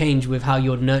could change with how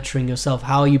you're nurturing yourself.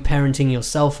 How are you parenting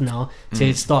yourself now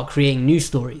to start creating new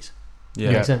stories?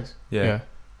 Makes sense.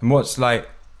 And what's like,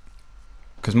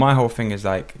 because my whole thing is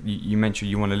like, you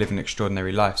mentioned you want to live an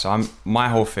extraordinary life. So my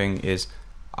whole thing is,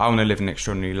 I want to live an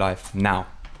extraordinary life now,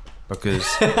 because,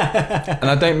 and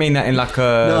I don't mean that in like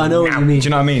a. No, I know what you mean. Do you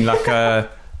know what I mean? Like a,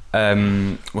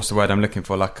 what's the word I'm looking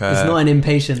for? Like a. It's not an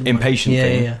impatient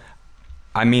thing. Yeah.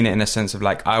 I mean it in a sense of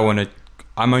like, I'm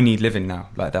only living now.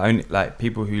 Like the only, like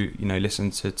people who, you know,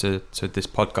 listen to this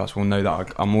podcast will know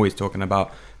that I'm always talking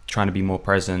about trying to be more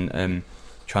present and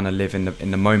trying to live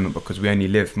in the moment, because we only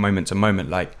live moment to moment.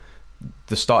 Like,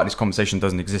 the start of this conversation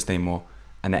doesn't exist anymore,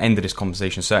 and the end of this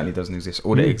conversation certainly doesn't exist.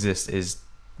 All that exists is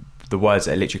the words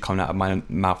that are literally coming out of my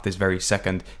mouth this very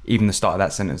second. Even the start of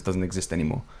that sentence doesn't exist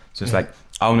anymore. So it's like,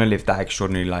 I want to live that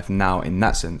extraordinary life now in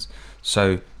that sense.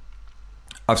 So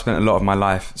I've spent a lot of my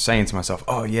life saying to myself,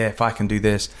 oh yeah, if I can do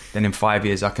this, then in 5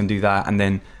 years I can do that, and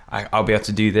then I'll be able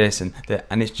to do this and that.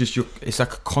 And it's just, it's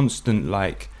like a constant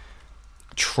like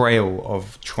trail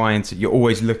of trying to, you're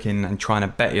always looking and trying to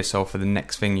better yourself for the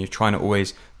next thing. You're trying to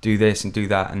always do this and do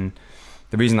that. And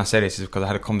the reason I say this is because I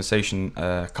had a conversation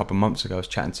a couple of months ago. I was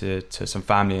chatting to some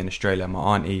family in Australia. My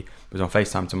auntie was on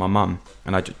FaceTime to my mum,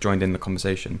 and I joined in the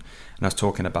conversation. And I was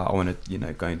talking about, I want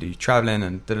to, go and do traveling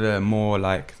and more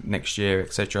like next year,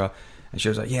 etc. And she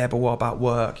was like, yeah, but what about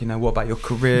work? What about your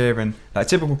career? And like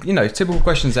typical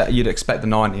questions that you'd expect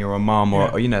an auntie or a mum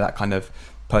or that kind of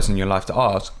person in your life to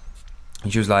ask.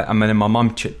 And she was like, and then my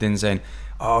mum chipped in saying,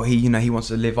 oh, he wants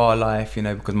to live our life,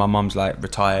 because my mum's like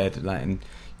retired, like, and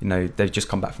they've just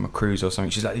come back from a cruise or something.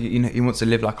 She's like, he wants to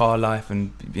live like our life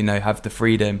and have the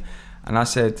freedom. And I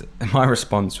said, my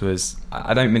response was,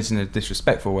 I don't mean this in a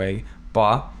disrespectful way,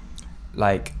 but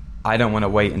like, I don't want to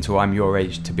wait until I'm your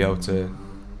age to be able to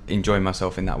enjoy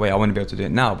myself in that way. I want to be able to do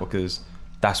it now, because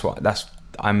that's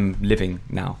I'm living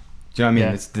now. Do you know what I mean?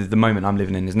 Yeah. It's the moment I'm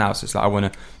living in is now. So it's like, I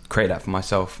want to create that for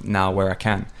myself now where I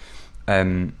can.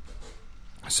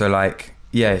 So like,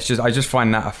 yeah, it's just, I just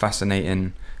find that a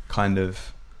fascinating kind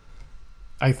of.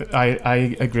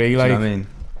 I agree. Like, do you know what I mean?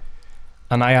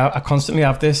 And I constantly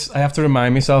have this. I have to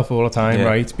remind myself all the time, Yeah.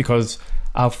 right? Because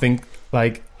I'll think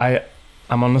like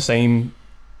I'm on the same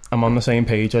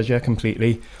page as you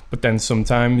completely. But then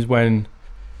sometimes when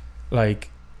I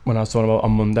was talking about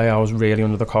on Monday, I was really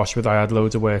under the cosh with, I had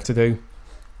loads of work to do,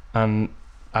 and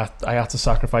I had to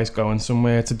sacrifice going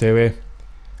somewhere to do it.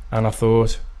 And I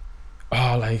thought,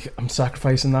 oh, like, I'm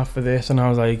sacrificing that for this. And I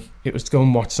was like, it was to go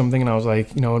and watch something, and I was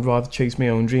like, I'd rather chase my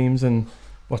own dreams and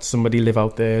watch somebody live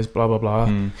out theirs, blah blah blah.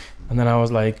 And then I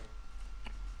was like,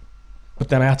 but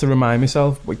then I had to remind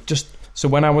myself, so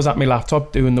when I was at my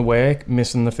laptop doing the work,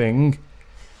 missing the thing,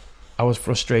 I was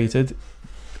frustrated,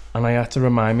 and I had to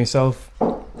remind myself,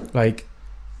 like,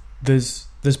 there's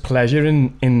pleasure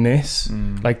in this.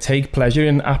 Like, take pleasure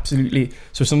in absolutely.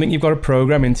 So something you've got to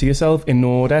program into yourself in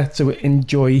order to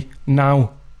enjoy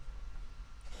now,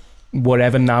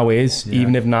 whatever now is.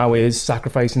 Even if now is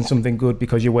sacrificing something good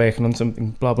because you're working on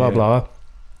something, blah blah blah.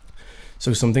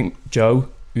 So something Joe,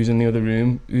 who's in the other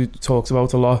room, who talks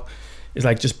about a lot, is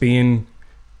like just being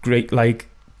great, like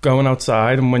going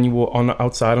outside, and when you walk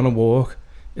outside on a walk,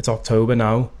 it's October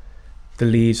now, the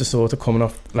leaves are sort of coming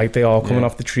off, like they are coming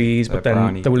off the trees, but then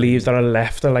brownie. The leaves that are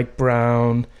left are like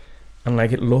brown, and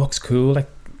like it looks cool. Like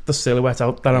the silhouette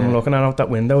out that I'm looking at out that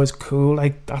window is cool.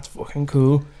 Like, that's fucking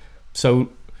cool. So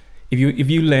if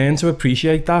you learn to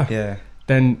appreciate that,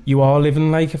 then you are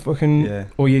living like a fucking,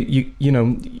 or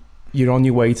you're on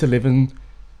your way to living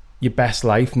your best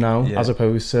life now, as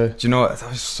opposed to. Do you know what? That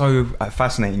was so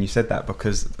fascinating you said that,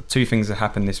 because two things that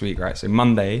happened this week, right? So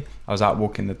Monday, I was out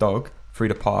walking the dog through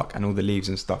the park and all the leaves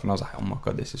and stuff, and I was like, oh my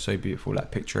god, this is so beautiful,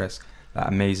 like picturesque, like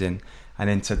amazing. And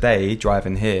then today,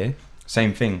 driving here,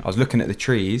 same thing. I was looking at the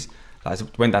trees. Like, I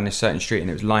went down this certain street and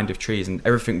it was lined with trees, and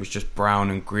everything was just brown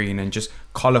and green and just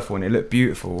colourful, and it looked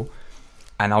beautiful.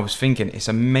 And I was thinking, it's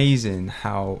amazing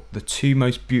how the two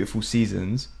most beautiful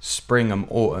seasons, spring and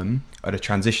autumn, are the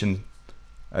transition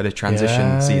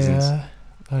seasons.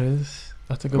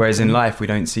 That's a good Whereas point. in life, we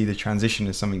don't see the transition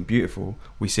as something beautiful.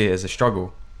 We see it as a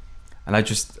struggle. And I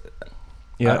just,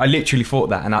 I literally thought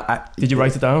that. And did you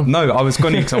write it down? No, I was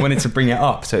going to, because I wanted to bring it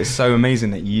up. So it's so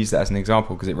amazing that you use that as an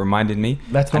example, because it reminded me.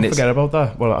 Let's not forget about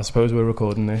that. Well, I suppose we're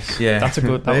recording this. Yeah, that's a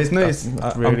good. That's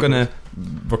really I'm going to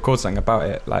good. record something about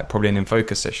it, like probably an in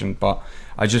focus session. But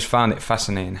I just found it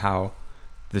fascinating how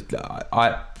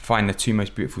I find the two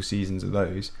most beautiful seasons are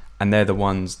those, and they're the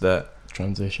ones that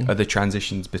are the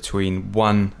transitions between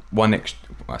one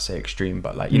I say extreme,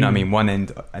 but like, you know what I mean, one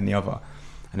end and the other.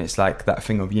 And it's like that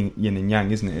thing of yin and yang,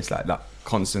 isn't it? It's like that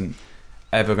constant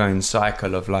ever going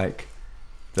cycle of like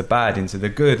the bad into the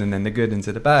good, and then the good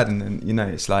into the bad, and then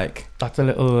it's like, that's a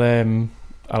little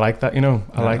I like that,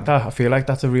 I like that. I feel like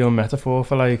that's a real metaphor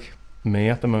for like me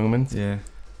at the moment.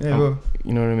 Well,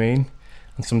 you know what I mean?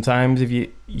 And sometimes if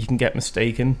you can get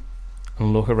mistaken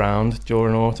and look around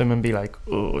during autumn and be like,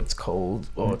 oh, it's cold,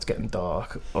 or it's getting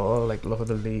dark, or like look at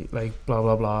the like blah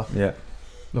blah blah,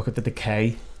 look at the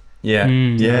decay,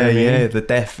 the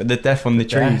death on the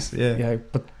trees,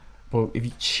 but if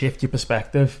you shift your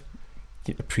perspective,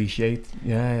 appreciate.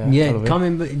 I love it.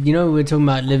 Coming, you know, we're talking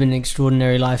about living an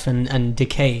extraordinary life and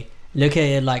decay. Look at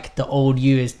it like the old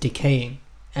you is decaying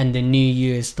and the new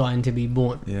you is starting to be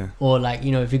born. Yeah. Or like,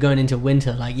 you know, if you're going into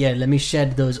winter, like, let me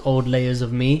shed those old layers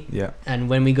of me. Yeah. And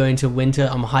when we go into winter,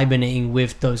 I'm hibernating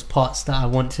with those parts that I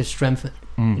want to strengthen.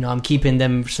 You know, I'm keeping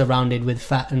them surrounded with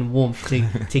fat and warmth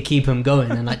to keep them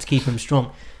going and like to keep them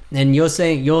strong. And you're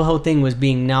saying your whole thing was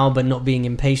being now but not being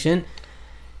impatient.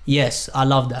 Yes, I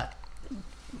love that.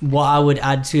 What I would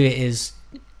add to it is,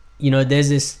 you know, there's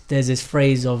this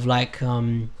phrase of like, I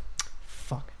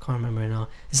can't remember it now.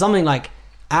 It's something like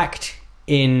act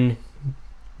in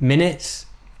minutes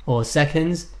or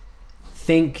seconds,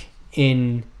 think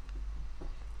in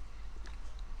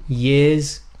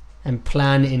years, and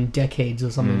plan in decades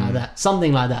or something like that.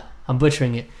 Something like that. I'm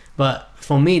butchering it. But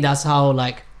for me, that's how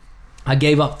like I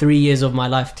gave up 3 years of my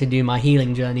life to do my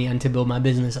healing journey and to build my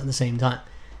business at the same time.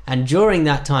 And during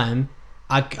that time,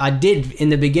 I did, in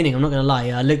the beginning, I'm not going to lie,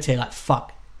 I looked at it like,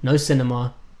 fuck, no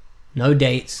cinema, no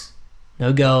dates,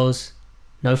 no girls,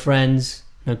 no friends,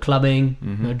 no clubbing,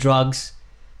 no drugs,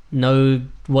 no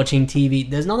watching TV.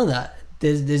 There's none of that.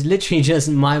 There's literally just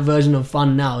my version of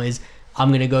fun now is I'm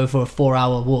going to go for a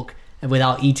 4-hour walk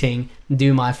without eating,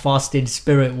 do my fasted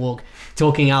spirit walk,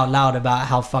 talking out loud about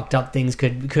how fucked up things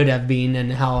could have been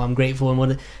and how I'm grateful and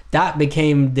what that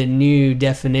became the new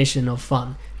definition of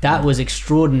fun. That was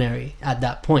extraordinary at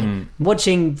that point.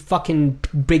 Watching fucking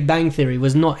Big Bang Theory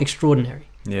was not extraordinary.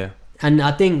 Yeah. And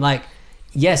I think like,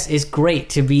 yes, it's great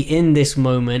to be in this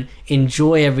moment,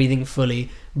 enjoy everything fully,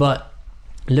 but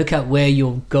look at where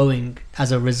you're going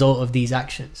as a result of these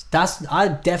actions. I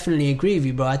definitely agree with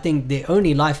you, bro. I think the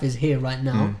only life is here right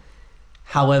now.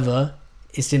 However,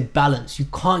 it's in balance. You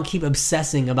can't keep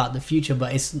obsessing about the future,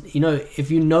 but it's, you know, if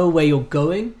you know where you're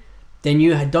going, then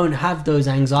you don't have those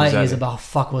anxieties about,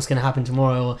 fuck, what's going to happen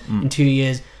tomorrow or in 2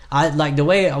 years. I like the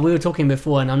way we were talking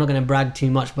before, and I'm not going to brag too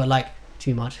much, but like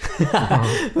too much.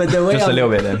 But the way just a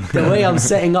little bit then. The way I'm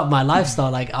setting up my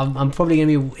lifestyle, like I'm probably going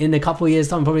to be, in a couple of years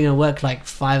time, I'm probably going to work like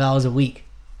 5 hours a week.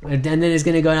 And then it's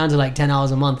going to go down to like 10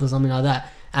 hours a month or something like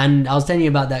that. And I was telling you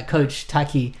about that coach,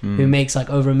 Taki, who makes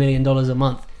like over $1 million a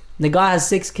month. The guy has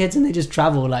 6 kids and they just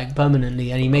travel like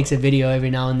permanently, and he makes a video every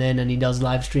now and then, and he does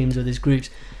live streams with his groups.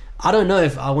 I don't know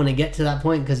if I want to get to that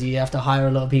point because you have to hire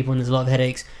a lot of people and there's a lot of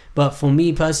headaches. But for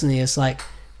me personally, it's like,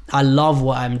 I love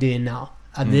what I'm doing now.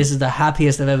 This is the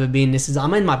happiest I've ever been.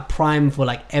 I'm in my prime for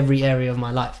like every area of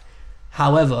my life.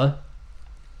 However,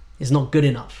 it's not good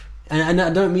enough. And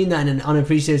I don't mean that in an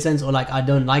unappreciative sense or like I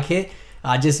don't like it.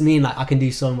 I just mean like I can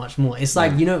do so much more. It's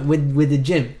like, you know, with the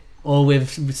gym or with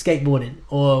skateboarding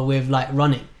or with like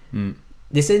running.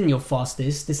 This isn't your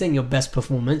fastest. This ain't your best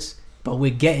performance, but we're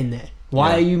getting there.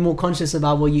 Why are you more conscious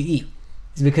about what you eat?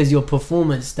 It's because your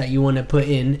performance that you want to put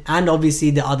in, and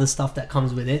obviously the other stuff that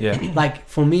comes with it. Like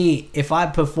for me, if I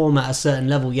perform at a certain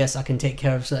level, yes, I can take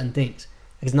care of certain things.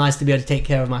 It's nice to be able to take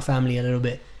care of my family a little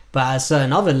bit, but at a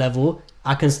certain other level,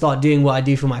 I can start doing what I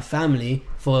do for my family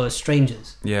for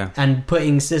strangers. And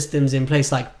putting systems in place,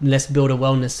 like let's build a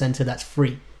wellness center that's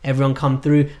free. Everyone come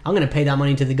through. I'm going to pay that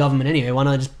money to the government anyway. Why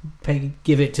not just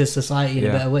give it to society in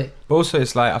a better way? But also,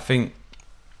 it's like, I think,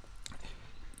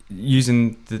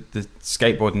 using the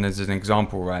skateboarding as an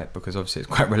example, right? Because obviously it's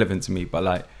quite relevant to me, but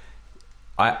like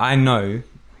I know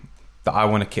that I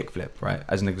want to kickflip, right,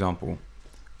 as an example,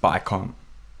 but I can't.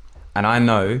 And I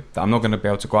know that I'm not going to be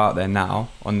able to go out there now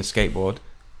on the skateboard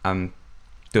and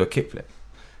do a kickflip.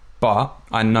 But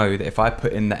I know that if I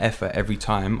put in the effort every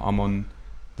time I'm on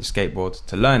the skateboard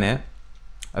to learn it,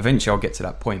 eventually I'll get to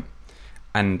that point.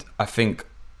 And I think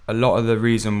a lot of the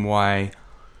reason why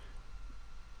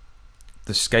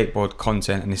the skateboard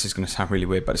content, and this is going to sound really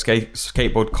weird, but the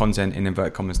skateboard content in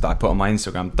inverted commas that I put on my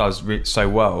Instagram does so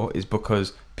well is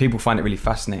because people find it really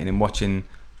fascinating in watching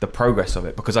the progress of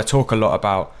it. Because I talk a lot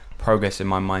about progress in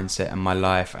my mindset and my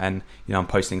life, and you know, I'm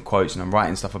posting quotes and I'm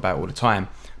writing stuff about it all the time,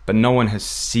 but no one has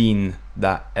seen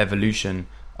that evolution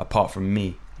apart from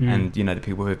me and, you know, the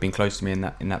people who have been close to me in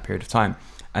that period of time.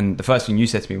 And the first thing you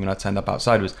said to me when I turned up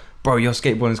outside was, bro, your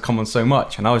skateboarding's come on so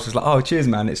much. And I was just like, oh, cheers,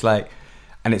 man. It's like,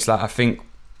 I think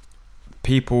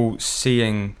people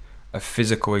seeing a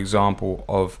physical example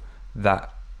of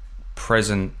that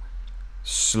present,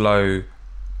 slow,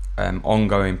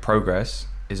 ongoing progress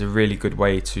is a really good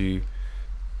way to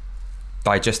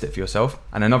digest it for yourself.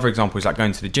 And another example is like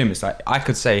going to the gym. It's like, I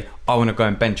could say, I want to go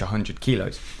and bench 100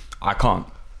 kilos. I can't.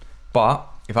 But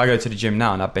if I go to the gym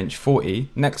now and I bench 40,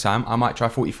 next time I might try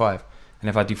 45. And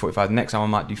if I do 45, next time I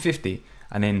might do 50.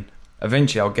 And then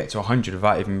eventually I'll get to 100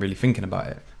 without even really thinking about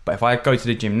it. But if I go to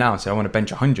the gym now and say I want to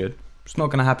bench 100, it's not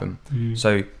going to happen.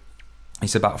 So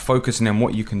it's about focusing on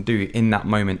what you can do in that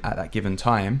moment at that given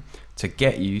time to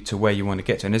get you to where you want to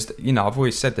get to. And there's, you know, I've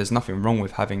always said there's nothing wrong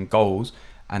with having goals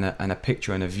and a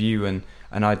picture and a view and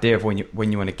an idea of when you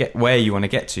want to get where you want to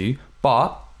get to.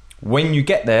 But when you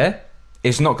get there,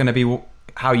 it's not going to be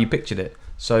how you pictured it.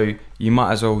 So you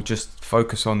might as well just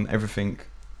focus on everything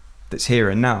that's here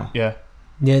and now. Yeah.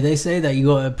 Yeah, they say that you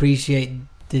got to appreciate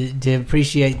to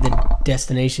appreciate the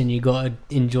destination, you got to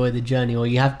enjoy the journey, or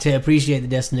you have to appreciate the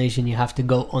destination, you have to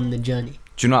go on the journey.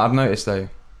 Do you know what I've noticed though?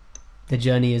 The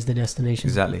journey is the destination.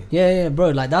 Exactly. Yeah, bro.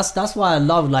 Like that's why I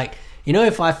love, like, you know,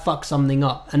 if I fuck something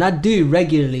up, and I do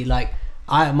regularly, like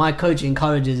my coach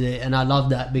encourages it, and I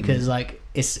love that because like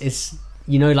it's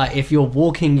you know, like if you're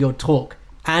walking your talk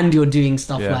and you're doing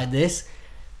stuff like this,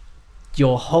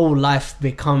 your whole life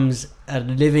becomes a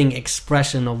living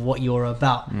expression of what you're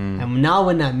about. And now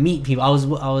when I meet people, I was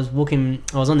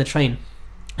on the train,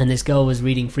 and this girl was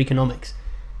reading Freakonomics,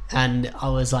 and I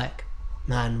was like,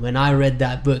 man, when I read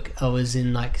that book, I was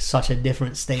in like such a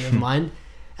different state of mind.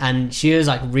 And she was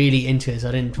like really into it, so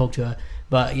I didn't talk to her.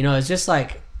 But you know, it's just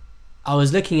like I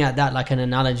was looking at that like an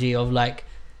analogy of like,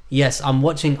 yes, I'm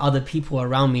watching other people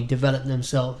around me develop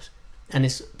themselves, and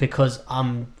it's because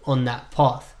I'm on that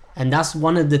path. And that's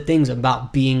one of the things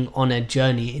about being on a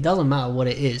journey. It doesn't matter what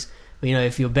it is. But, you know,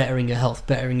 if you're bettering your health,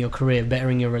 bettering your career,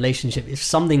 bettering your relationship, it's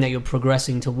something that you're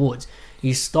progressing towards.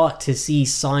 You start to see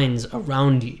signs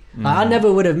around you. Like, I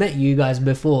never would have met you guys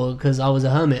before because I was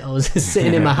a hermit. I was just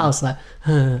sitting in my house like,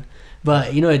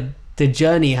 but, you know, the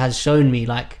journey has shown me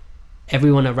like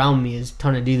everyone around me is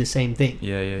trying to do the same thing.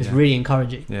 It's really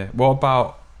encouraging. Yeah. What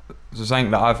about... So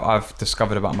something that I've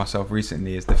discovered about myself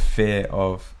recently is the fear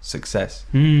of success.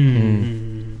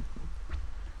 I'm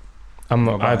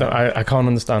not. I can't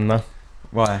understand that.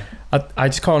 Why? I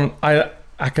just can't. It's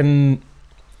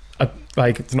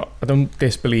not. I don't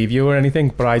disbelieve you or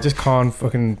anything, but I just can't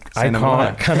fucking. I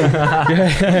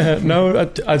can't. No.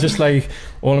 I just like.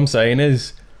 All I'm saying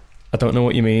is, I don't know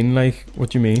what you mean. Like,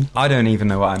 what do you mean? I don't even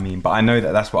know what I mean, but I know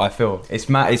that that's what I feel. It's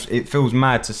mad. It feels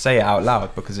mad to say it out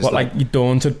loud because it's like you're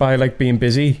daunted by like being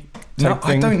busy. No,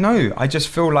 thing? I don't know. I just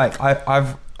feel like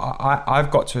I've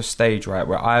got to a stage, right,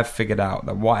 where I have figured out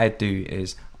that what I do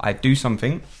is I do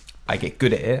something, I get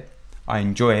good at it, I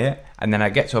enjoy it, and then I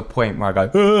get to a point where I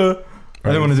go,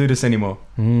 I don't want to do this anymore,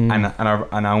 and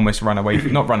I almost run away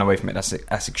from, not run away from it.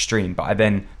 That's extreme, but I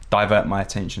then divert my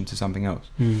attention to something else.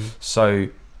 So.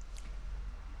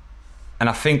 And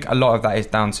I think a lot of that is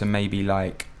down to maybe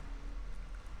like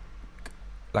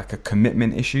a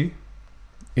commitment issue.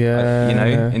 Yeah. You know,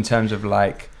 in terms of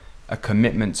like a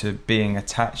commitment to being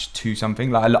attached to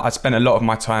something. Like I spent a lot of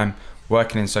my time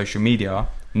working in social media,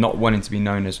 not wanting to be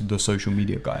known as the social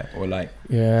media guy or like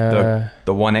the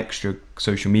one extra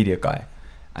social media guy.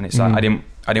 And it's like I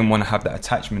didn't want to have that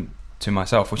attachment to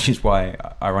myself, which is why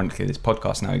ironically this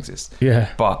podcast now exists. Yeah.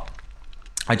 But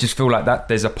I just feel like that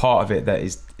there's a part of it that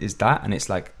is that, and it's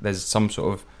like there's some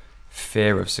sort of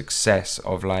fear of success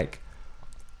of like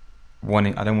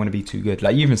wanting. I don't want to be too good.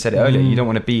 Like you even said it earlier, you don't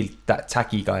want to be that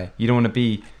tacky guy. You don't want to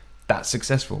be that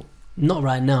successful. Not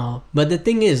right now. But the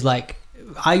thing is, like,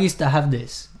 I used to have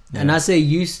this, and I say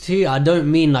used to. I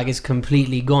don't mean like it's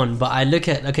completely gone. But I look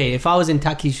at if I was in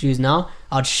tacky shoes now,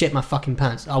 I'd shit my fucking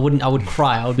pants. I would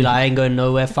cry. I would be like, I ain't going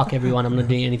nowhere. Fuck everyone. I'm not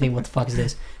doing anything. What the fuck is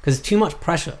this? Because it's too much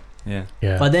pressure. Yeah.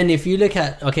 But then if you look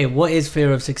at what is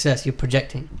fear of success? You're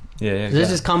projecting. So let's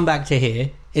just come back to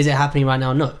here. Is it happening right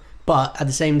now? No. But at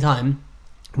the same time,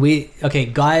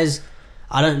 guys,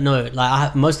 I don't know.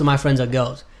 Like most of my friends are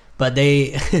girls, but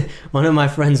one of my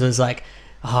friends was like,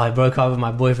 I broke up with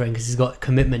my boyfriend because he's got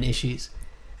commitment issues,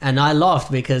 and I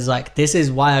laughed because like this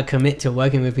is why I commit to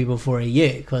working with people for a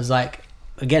year, because like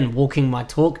again, walking my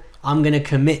talk, I'm gonna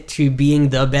commit to being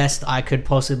the best I could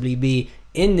possibly be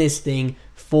in this thing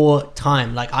for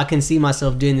time. Like I can see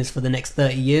myself doing this for the next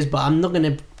 30 years, but I'm not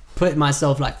going to put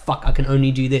myself like, fuck, I can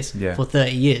only do this for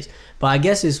 30 years. But I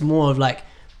guess it's more of like,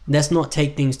 let's not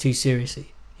take things too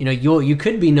seriously. You know, you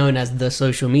could be known as the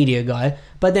social media guy,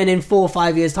 but then in 4 or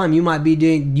 5 years time, you might be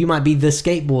the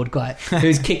skateboard guy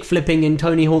who's kick flipping in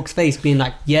Tony Hawk's face being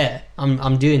like, yeah,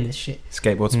 I'm doing this shit.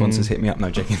 Skateboard sponsors hit me up. No,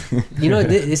 joking. You know,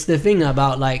 it's the thing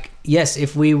about like, yes,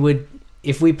 if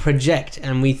we project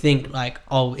and we think like,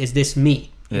 oh, is this me?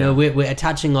 You know, we're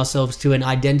attaching ourselves to an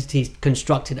identity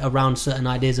constructed around certain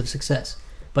ideas of success.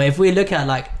 But if we look at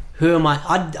like, who am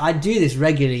I do this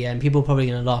regularly, and people are probably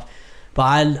going to laugh, but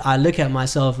I look at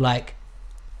myself like,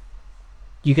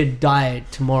 you could die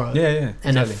tomorrow.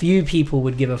 And a few people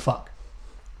would give a fuck.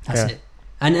 That's it.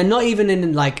 And not even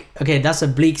in like, that's a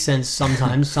bleak sense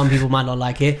sometimes. Some people might not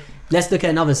like it. let's look at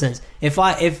another sense.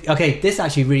 Okay, this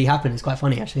actually really happened. It's quite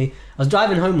funny actually. I was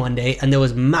driving home one day and there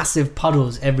was massive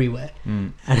puddles everywhere,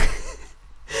 and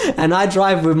I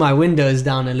drive with my windows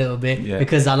down a little bit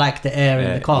because I like the air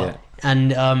in the car.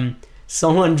 And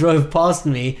someone drove past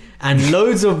me and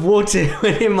loads of water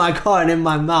went in my car and in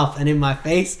my mouth and in my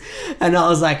face, and I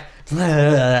was like,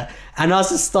 and I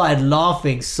just started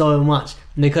laughing so much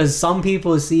because some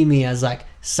people see me as like,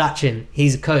 Sachin,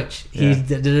 he's a coach, he's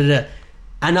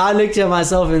and I looked at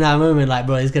myself in that moment like,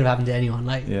 bro, this could have happened to anyone,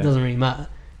 like it doesn't really matter.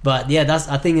 But yeah, that's,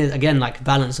 I think, again, like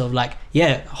balance of like,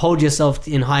 hold yourself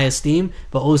in high esteem,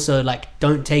 but also like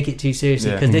don't take it too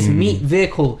seriously, because this meat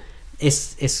vehicle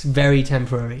is very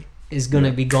temporary. It's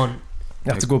gonna be gone.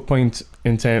 That's a good point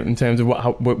in terms of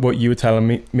what you were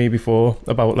telling me before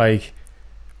about like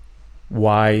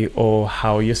why or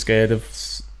how you're scared of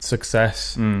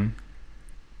success.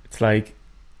 It's like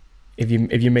if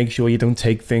you make sure you don't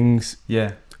take things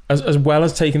as well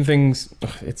as taking things,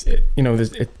 it's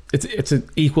an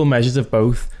equal measures of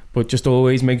both, but just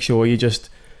always make sure you just,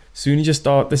 soon as you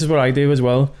start, this is what I do as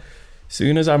well,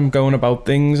 soon as I'm going about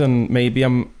things and maybe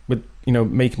I'm with,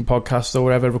 making podcasts or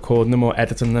whatever, recording them or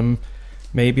editing them,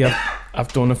 maybe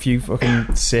I've done a few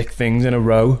fucking sick things in a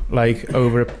row, like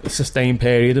over a sustained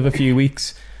period of a few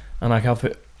weeks, and I'll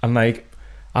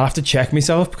have to check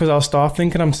myself because I'll start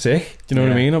thinking I'm sick. Do you know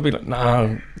what I mean? I'll be like,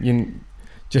 no, you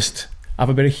just have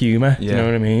a bit of humour. Do you know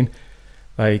what I mean?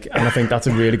 Like, and I think that's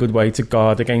a really good way to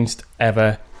guard against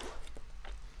ever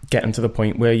getting to the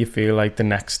point where you feel like the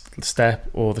next step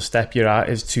or the step you're at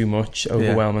is too much,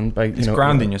 overwhelming. Like, it's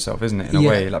grounding yourself, isn't it? In a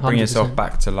way, like bring yourself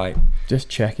back to like just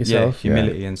check yourself,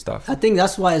 humility and stuff. I think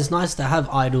that's why it's nice to have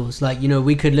idols. Like,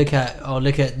 we could look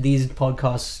at these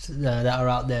podcasts that are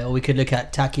out there, or we could look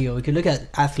at Taki, or we could look at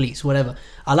athletes, whatever.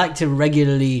 I like to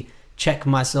regularly check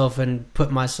myself and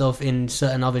put myself in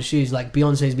certain other shoes. Like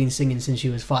Beyonce's been singing since she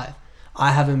was 5.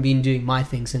 I haven't been doing my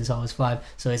thing since I was 5,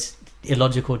 so it's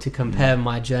illogical to compare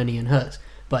my journey and hers.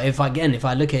 But if I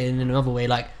look at it in another way,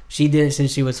 like she did it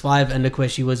since she was 5, and look where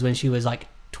she was when she was like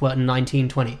 19,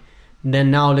 20. And then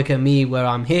now look at me where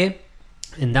I'm here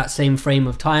in that same frame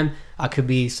of time. I could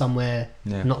be somewhere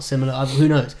not similar, who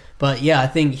knows. But yeah, I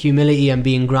think humility and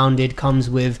being grounded comes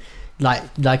with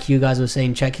like you guys were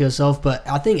saying, check yourself. But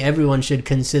I think everyone should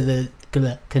consider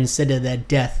their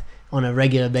death on a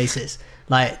regular basis.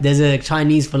 Like there's a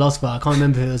Chinese philosopher, I can't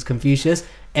remember if it was Confucius,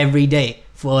 every day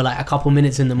for like a couple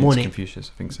minutes in the morning. It's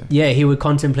Confucius, I think so. Yeah, he would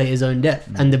contemplate his own death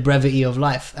and the brevity of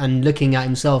life, and looking at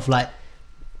himself like,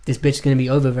 this bitch is going to be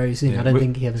over very soon. I don't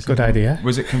think he ever said good that. idea.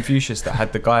 Was it Confucius that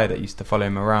had the guy that used to follow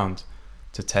him around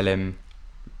to tell him,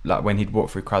 like when he'd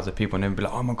walk through crowds of people and they'd be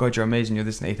like, oh my god, you're amazing, you're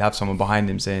this, and he'd have someone behind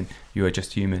him saying, you are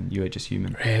just human.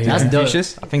 Really? That's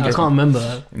Confucius? dope. I can't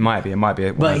remember. It might be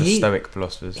one of the Stoic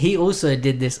philosophers. He also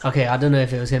did this. Okay, I don't know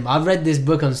if it was him. I've read this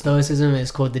book on Stoicism. It's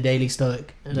called The Daily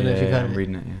Stoic. I don't know if you've heard of it. I'm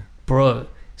reading it, Bro,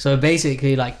 so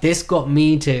basically like this got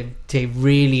me to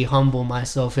really humble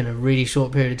myself in a really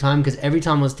short period of time, because every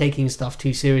time I was taking stuff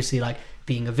too seriously, like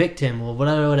being a victim or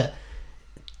whatever,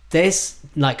 this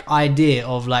like idea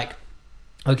of like,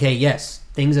 okay, yes,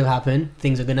 things have happened,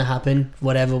 things are gonna happen,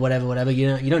 whatever,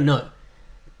 you don't know,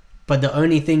 but the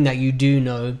only thing that you do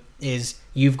know is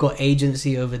you've got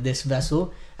agency over this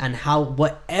vessel, and how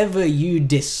whatever you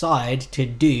decide to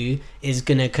do is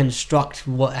gonna construct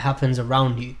what happens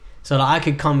around you. So like, I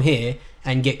could come here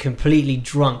and get completely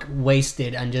drunk,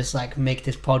 wasted, and just like make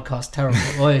this podcast terrible.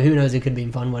 Or who knows, it could be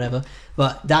fun, whatever,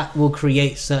 but that will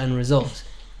create certain results.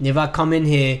 And if I come in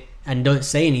here and don't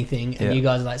say anything, and you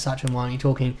guys are like, Sachin, why aren't you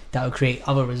talking? That will create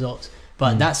other results.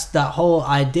 But that's that whole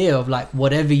idea of like,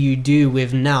 whatever you do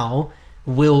with now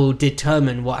will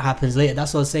determine what happens later.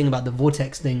 That's what I was saying about the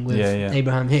vortex thing with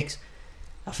Abraham Hicks.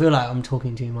 I feel like I'm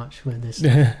talking too much with this.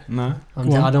 No, I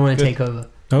don't want to take over.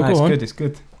 No, it's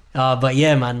good. But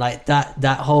yeah, man, like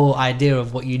that whole idea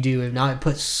of what you do with now, it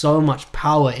puts so much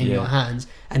power in your hands,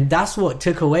 and that's what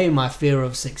took away my fear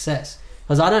of success,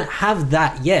 because I don't have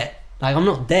that yet. Like, I'm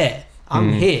not there.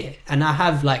 I'm here, and I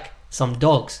have like some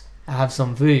dogs, I have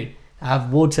some food, I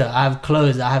have water, I have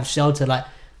clothes, I have shelter. Like,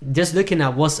 just looking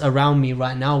at what's around me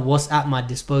right now, what's at my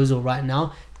disposal right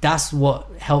now, that's what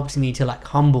helped me to like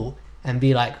humble and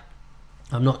be like,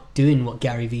 I'm not doing what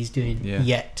Gary Vee's doing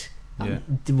yet.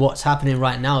 What's happening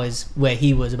right now is where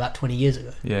he was about 20 years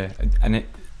ago. And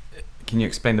can you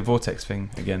explain the vortex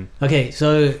thing again? Okay,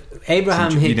 so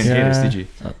Abraham Hicks. You didn't hear this, did you?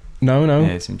 No. Yeah,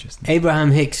 it's interesting.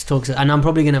 Abraham Hicks talks, and I'm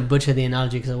probably going to butcher the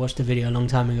analogy because I watched the video a long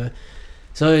time ago.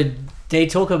 So they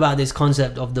talk about this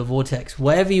concept of the vortex.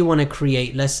 Whatever you want to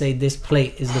create, let's say this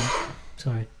plate is the...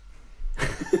 Sorry.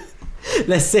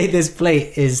 let's say this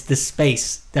plate is the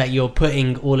space that you're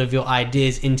putting all of your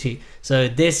ideas into. So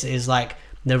this is like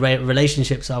the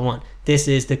relationships I want. This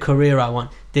is the career I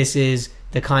want. This is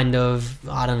the kind of,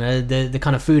 I don't know, the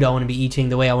kind of food I want to be eating,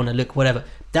 the way I want to look, whatever.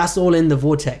 That's all in the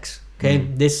vortex, okay?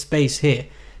 This space here.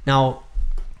 Now,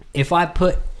 if I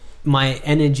put my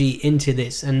energy into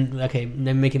this, and okay, let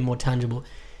me make it more tangible.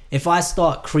 If I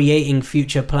start creating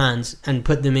future plans and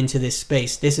put them into this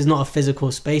space, this is not a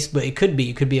physical space, but it could be.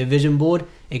 It could be a vision board.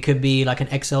 It could be like an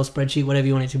Excel spreadsheet, whatever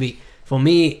you want it to be. For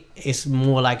me, it's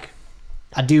more like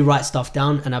I do write stuff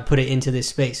down and I put it into this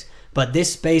space. But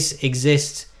this space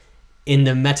exists in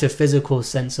the metaphysical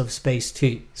sense of space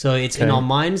too. So it's in our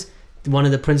minds. One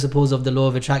of the principles of the law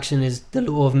of attraction is the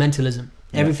law of mentalism.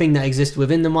 Everything that exists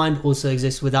within the mind also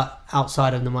exists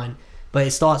outside of the mind. But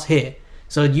it starts here.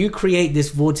 So you create this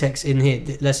vortex in here.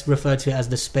 Let's refer to it as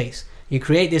the space. You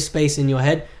create this space in your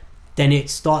head, then it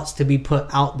starts to be put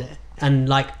out there. And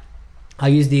like I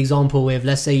use the example with,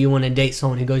 let's say you want to date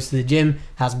someone who goes to the gym,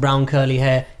 has brown curly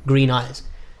hair, green eyes.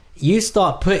 You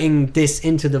start putting this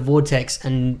into the vortex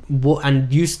and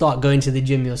you start going to the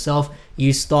gym yourself.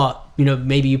 You start,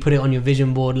 maybe you put it on your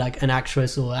vision board like an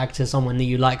actress or actor, someone that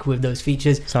you like with those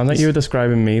features. Sounds like you were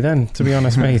describing me then, to be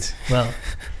honest, mate. Well,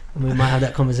 we might have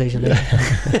that conversation later.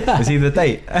 Is he the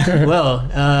date? Well,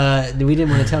 we didn't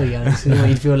want to tell you, Alex. We didn't want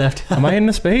you to feel left out. Am I in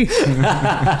the space?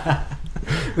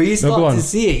 But you start to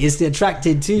see it. It's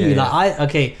attracted to you.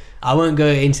 Yeah. I won't go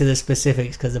into the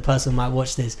specifics because the person might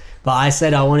watch this, but I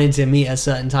said I wanted to meet a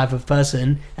certain type of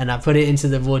person and I put it into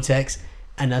the vortex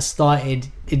and I started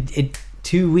it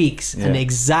 2 weeks. An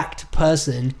exact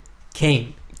person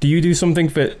came. Do you do something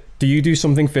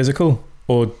physical,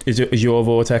 or is your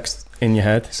vortex in your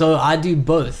head? So I do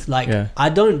both. I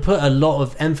don't put a lot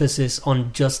of emphasis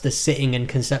on just the sitting and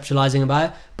conceptualizing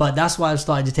about it, but that's why I've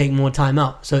started to take more time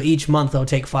out. So each month I'll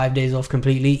take 5 days off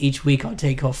completely. Each week I'll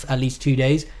take off at least 2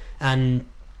 days. And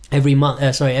every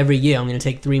year I'm going to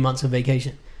take 3 months of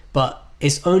vacation. But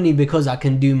it's only because I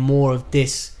can do more of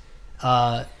this.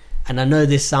 And I know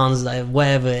this sounds like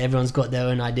whatever, everyone's got their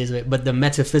own ideas of it, but the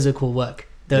metaphysical work,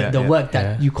 the work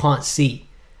that you can't see.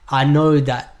 I know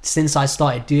that since I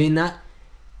started doing that,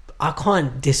 I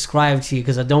can't describe to you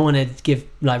because I don't want to give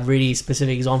like really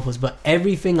specific examples, but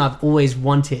everything I've always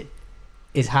wanted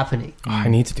is happening. Oh, I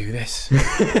need to do this.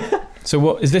 So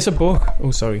what is this, a book? Oh,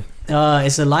 sorry.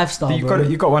 It's a lifestyle.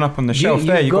 You got one up on the shelf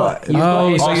there. You got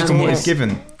Ask and What Is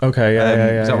Given. Okay,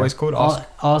 yeah. Is that what it's called?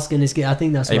 Ask and It's Given. I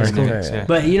think that's what it's called. Yeah.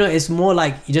 But it's more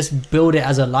like you just build it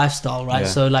as a lifestyle, right? Yeah.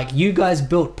 So like you guys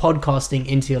built podcasting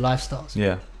into your lifestyles.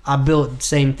 Yeah. I built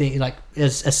same thing, like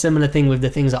it's a similar thing with the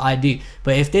things that I do.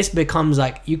 But if this becomes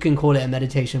like, you can call it a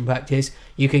meditation practice,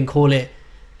 you can call it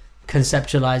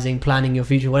conceptualizing, planning your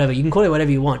future, whatever. You can call it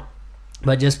whatever you want.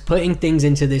 But just putting things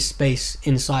into this space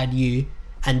inside you,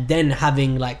 and then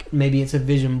having like, maybe it's a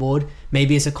vision board,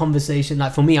 maybe it's a conversation.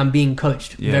 Like for me, I'm being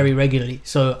coached very regularly,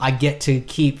 so I get to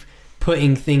keep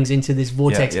putting things into this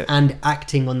vortex and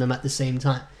acting on them at the same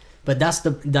time. But that's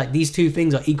these two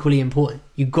things are equally important.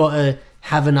 You gotta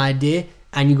have an idea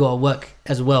and you gotta work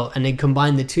as well, and then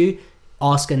combine the two.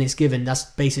 Ask and it's given. That's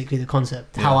basically the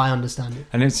concept, how I understand it.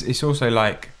 And it's also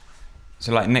like,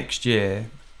 so like next year,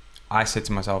 I said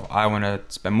to myself, I want to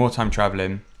spend more time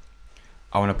traveling,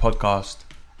 I want to podcast,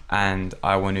 and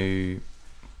I want to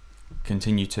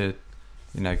continue to,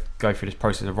 go through this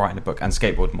process of writing a book and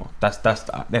skateboard more.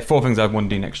 They're 4 things I want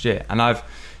to do next year. And I've,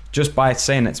 just by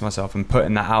saying it to myself and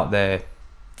putting that out there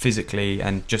physically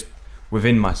and just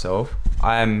within myself,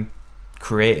 I am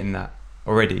creating that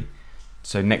already.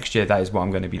 So next year, that is what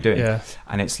I'm going to be doing. Yeah.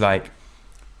 And it's like,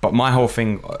 but my whole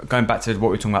thing, going back to what we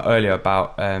were talking about earlier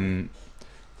about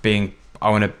being, I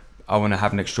want to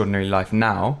have an extraordinary life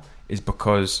now, is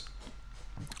because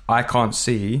I can't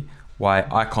see why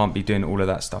I can't be doing all of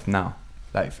that stuff now.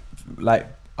 Like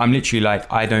I'm literally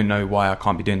like, I don't know why I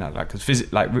can't be doing that. Like, cause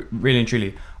really and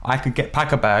truly, I could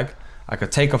pack a bag, I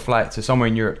could take a flight to somewhere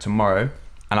in Europe tomorrow,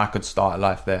 and I could start a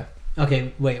life there.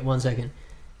 Okay, wait 1 second.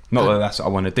 Not that that's what I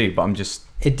want to do, but I'm just...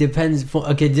 It depends.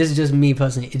 This is just me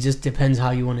personally. It just depends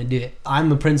how you want to do it.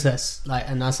 I'm a princess,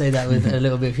 and I say that with a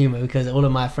little bit of humor because all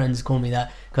of my friends call me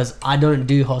that, because I don't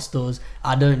do hostels.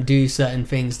 I don't do certain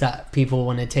things that people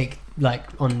want to take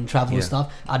on travel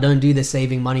stuff. I don't do the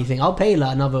saving money thing. I'll pay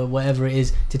another whatever it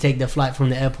is to take the flight from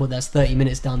the airport that's 30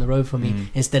 minutes down the road from me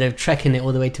instead of trekking it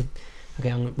all the way to...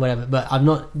 Okay, whatever. But I'm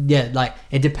not... Yeah,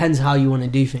 it depends how you want to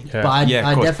do things. Yeah. But I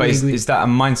definitely agree. Is that a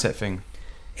mindset thing?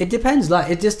 It depends.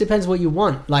 It just depends what you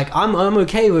want. I'm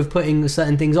okay with putting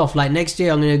certain things off. Next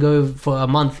year, I'm gonna go for a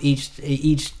month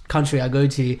each country I go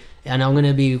to, and I'm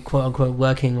gonna be quote unquote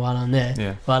working while I'm there.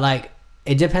 Yeah. But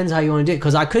it depends how you want to do it.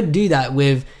 Because I could do that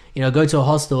with, you know, go to a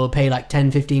hostel, pay like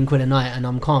 10-15 quid a night, and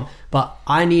I'm calm. But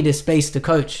I need a space to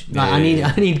coach. Like,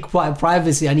 I need quiet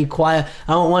privacy. I need quiet.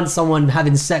 I don't want someone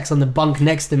having sex on the bunk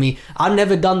next to me. I've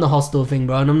never done the hostel thing,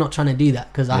 bro, and I'm not trying to do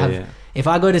that because I have. If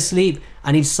I go to sleep,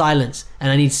 I need silence and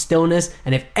I need stillness.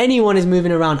 And if anyone is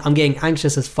moving around, I'm getting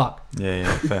anxious as fuck. Yeah,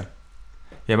 fair.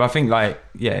 Yeah, but I think like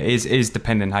it is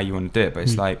depending how you want to do it. But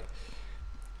it's like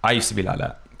I used to be like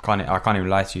that. I can't even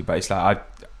lie to you. But it's like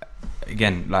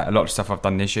again, like a lot of stuff I've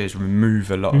done this year is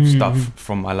remove a lot of stuff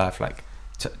from my life, like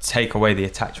to take away the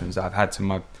attachments that I've had to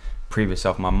my previous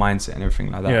self, my mindset and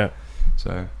everything like that. Yeah.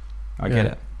 So I get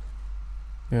it.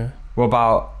 Yeah.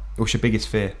 What's your biggest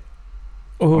fear?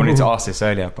 I wanted to ask this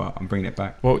earlier, but I'm bringing it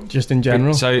back. Well, just in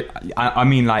general? So I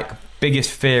mean like biggest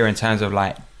fear in terms of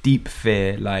like deep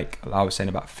fear, like I was saying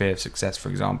about fear of success, for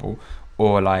example,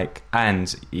 or like,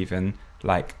 and even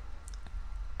like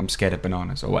I'm scared of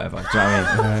bananas or whatever. Do you know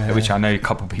what I mean? Which I know a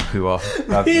couple of people who are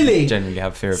really genuinely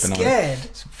have fear of bananas. Scared.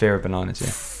 Fear of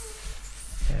bananas,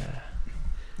 yeah.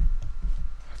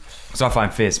 So I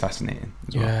find fears fascinating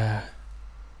as well. Yeah.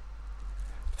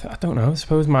 I don't know. I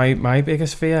suppose my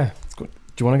biggest fear. Do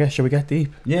you want to get? Shall we get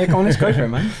deep? Yeah, go on. Let's go for it,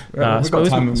 man. I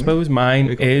suppose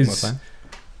mine is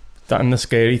that, and the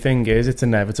scary thing is it's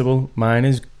inevitable. Mine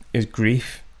is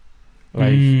grief.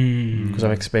 Like, because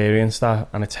I've experienced that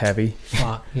and it's heavy,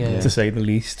 to say the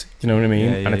least. Do you know what I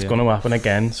mean? And it's going to happen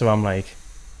again. So I'm like,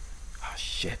 oh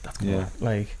shit, that's going to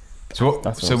like. So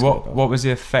what was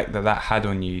the effect that had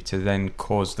on you to then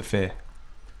cause the fear?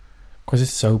 Because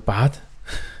it's so bad,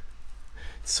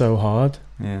 it's so hard,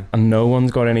 and no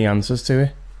one's got any answers to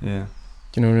it. Yeah,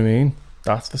 do you know what I mean?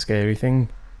 That's the scary thing.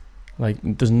 Like,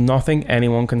 there's nothing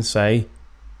anyone can say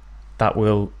that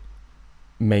will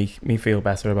make me feel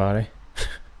better about it.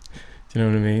 Do you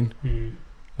know what I mean?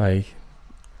 Like,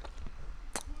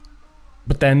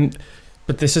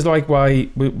 but this is like why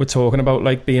we're talking about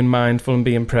like being mindful and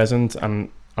being present, and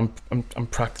I'm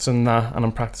practicing that, and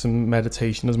I'm practicing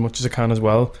meditation as much as I can as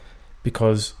well,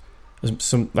 because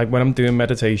some, like when I'm doing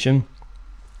meditation,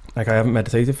 like I haven't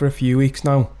meditated for a few weeks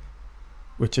now,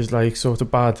 which is like sort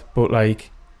of bad, but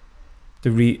like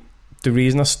the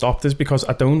reason I stopped is because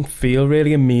I don't feel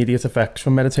really immediate effects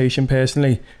from meditation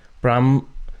personally, but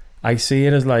I see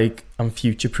it as like I'm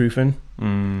future proofing.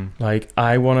 Like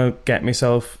I want to get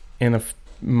myself in a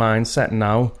mindset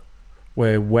now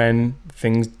where when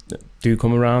things do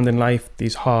come around in life,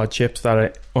 these hardships that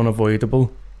are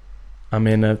unavoidable, I'm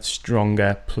in a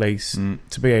stronger place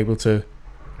to be able to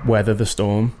weather the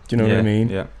storm. Do you know what I mean?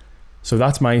 Yeah. So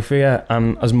that's my fear.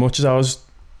 And as much as I was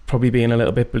probably being a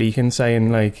little bit bleak and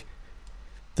saying like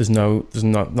there's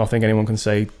nothing anyone can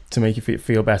say to make you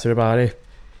feel better about it,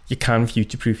 you can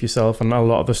future-proof yourself, and a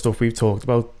lot of the stuff we've talked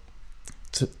about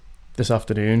this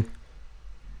afternoon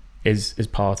is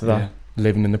part of that.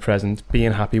 Living in the present,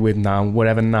 being happy with now,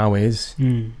 whatever now is,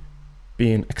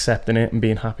 being accepting it and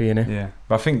being happy in it. Yeah,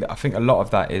 but I think a lot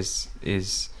of that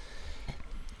is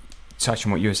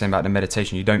touching what you were saying about the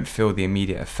meditation. You don't feel the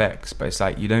immediate effects, but it's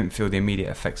like you don't feel the immediate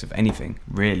effects of anything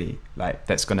really, like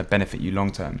that's going to benefit you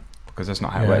long term, because that's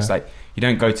not how it works. Like you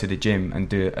don't go to the gym and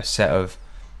do a set of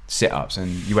sit-ups and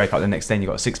you wake up the next day and you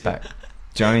got a six-pack. Do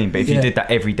you know what I mean? But if you did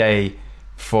that every day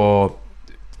for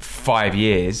 5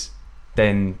 years,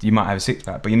 then you might have a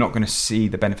six-pack, but you're not going to see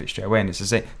the benefit straight away. And it's the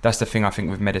same. That's the thing I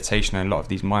think with meditation and a lot of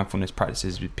these mindfulness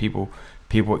practices, with people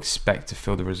expect to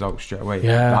feel the results straight away.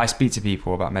 Like I speak to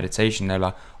people about meditation, they're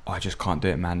like, oh, I just can't do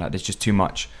it, man. Like there's just too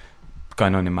much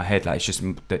going on in my head. Like it's just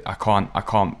that I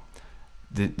can't.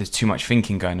 There's too much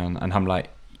thinking going on, and I'm like,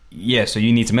 yeah, so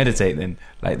you need to meditate then.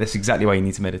 Like that's exactly why you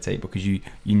need to meditate, because you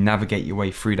navigate your way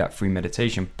through that through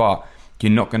meditation, but you're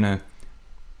not gonna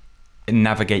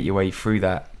navigate your way through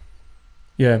that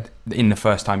in the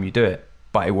first time you do it,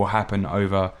 but it will happen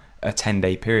over a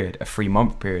 10-day period, a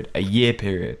 3-month period, a year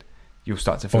period. You'll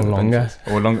start to feel or the longer benefits.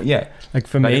 Or longer. Yeah, like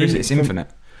for me it's infinite,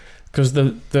 because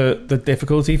the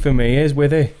difficulty for me is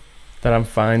with it that I'm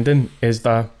finding is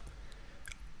that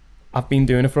I've been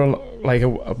doing it for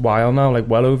a while now, like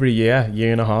well over a year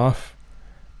and a half.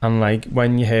 And like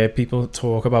when you hear people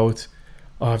talk about,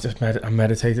 oh, I've just I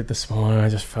meditated this morning, I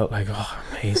just felt like, oh,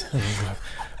 amazing.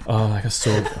 Oh, like I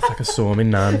saw my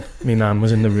nan. My nan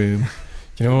was in the room.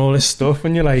 You know, all this stuff,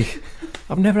 and you're like,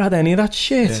 I've never had any of that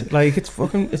shit. Yeah. Like it's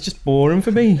just boring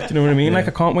for me. Do you know what I mean? Like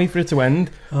I can't wait for it to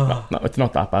end. No, it's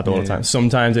not that bad all the time.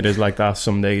 Sometimes it is like that.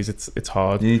 Some days it's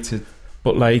hard. You need to,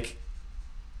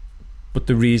 But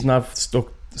the reason I've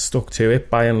stuck to it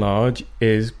by and large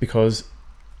is because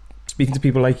speaking to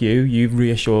people like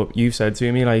you've said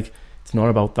to me like it's not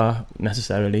about that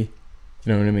necessarily.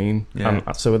 You know what I mean? Yeah.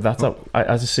 And so that's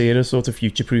I just see it as sort of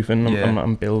future proofing.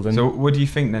 I'm building. So what do you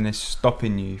think then is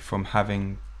stopping you from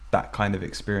having that kind of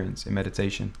experience in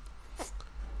meditation?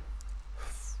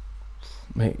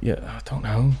 Mate, yeah, I don't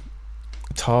know.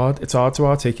 It's hard to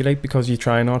articulate, because you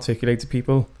try and articulate to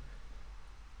people,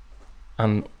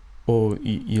 or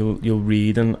you'll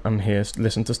read and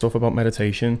listen to stuff about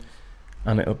meditation,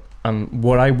 and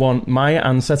what I want, my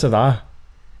answer to that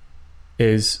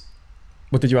is,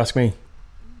 what did you ask me?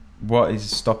 What is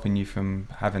stopping you from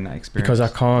having that experience? Because I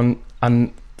can't,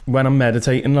 and when I'm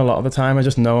meditating, a lot of the time I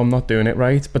just know I'm not doing it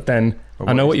right, but then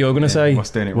I know what you're going to say.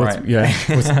 What's doing it right? Yeah,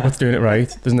 what's doing it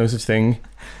right? There's no such thing.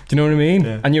 Do you know what I mean?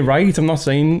 Yeah. And you're right, I'm not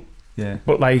saying, yeah,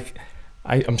 but like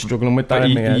I'm struggling with that. But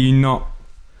in my head.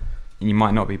 you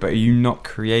might not be, but are you not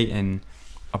creating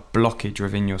a blockage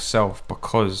within yourself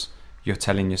because you're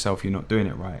telling yourself you're not doing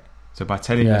it right? So by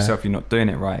telling yourself you're not doing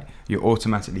it right, you're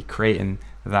automatically creating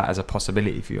that as a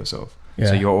possibility for yourself. Yeah.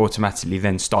 So you'll automatically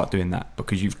then start doing that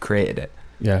because you've created it.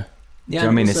 Yeah. Do you know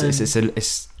what I mean?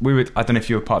 I don't know if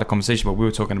you were part of the conversation, but we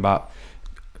were talking about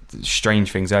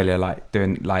strange things earlier, like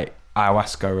doing like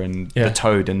ayahuasca and the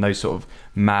toad and those sort of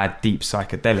mad, deep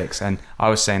psychedelics. And I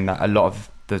was saying that a lot of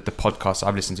the podcasts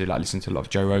I've listened to, like listen to a lot of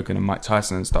Joe Rogan and Mike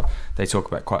Tyson and stuff, they talk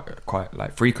about quite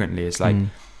like frequently. It's like,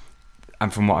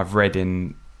 and from what I've read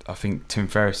in, I think Tim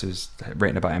Ferriss has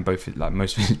written about it in both, like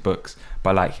most of his books,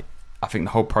 but like I think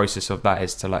the whole process of that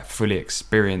is to like fully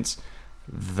experience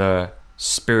the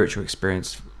spiritual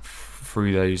experience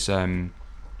through those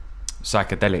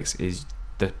psychedelics is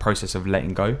the process of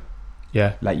letting go.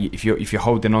 Yeah. Like if you're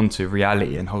holding on to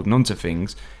reality and holding on to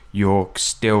things, you're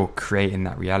still creating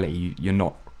that reality. You're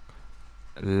not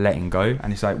letting go.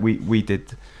 And it's like we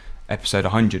did episode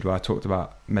 100 where I talked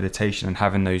about meditation and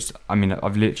having those. I mean,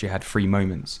 I've literally had 3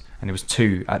 moments, and it was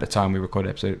 2 at the time we recorded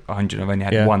episode 100. I've only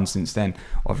had 1 since then,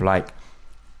 of like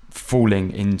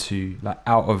falling into like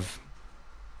out of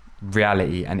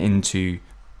reality and into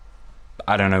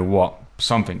I don't know what,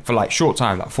 something for like short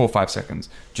time, like 4 or 5 seconds,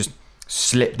 just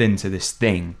slipped into this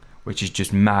thing which is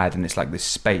just mad, and it's like this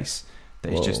space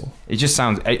that is just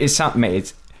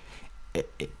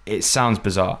it sounds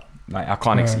bizarre. Like I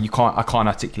can't I can't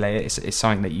articulate it. It's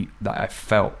something that I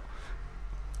felt,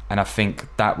 and I think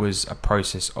that was a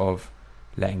process of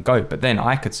letting go. But then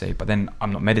I could say,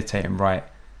 I'm not meditating right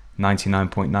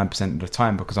 99.9% of the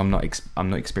time because I'm not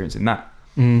experiencing that.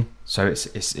 So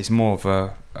it's more of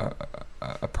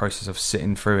a process of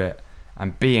sitting through it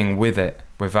and being with it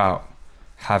without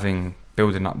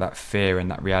building up that fear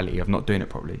and that reality of not doing it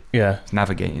properly. Yeah, it's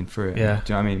navigating through it. Yeah,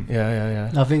 do you know what I mean?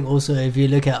 Yeah. I think also if you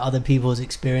look at other people's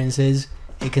experiences,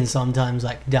 it can sometimes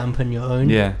like dampen your own.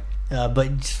 Yeah.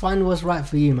 But just find what's right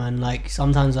for you, man. Like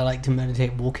sometimes I like to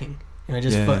meditate walking.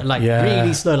 Really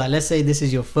slow. Like let's say this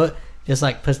is your foot, just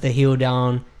like push the heel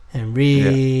down and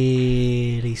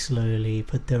really slowly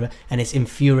and it's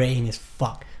infuriating as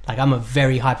fuck. Like I'm a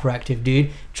very hyperactive dude.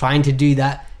 Trying to do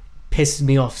that pisses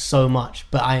me off so much.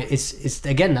 But it's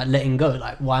again that letting go.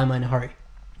 Like why am I in a hurry?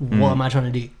 What am I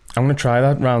trying to do? I'm going to try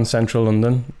that around central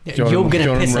London. You're going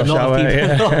to piss a lot of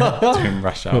people off. During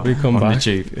rush hour. Probably come on back. The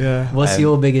tube. Yeah. What's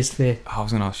your biggest fear? I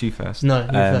was going to ask you first. No,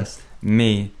 you first.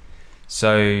 Me.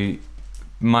 So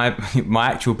my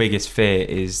actual biggest fear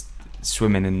is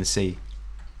swimming in the sea.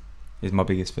 Is my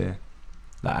biggest fear.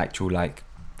 Like actual like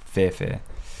fear.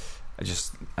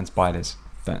 And spiders.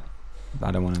 But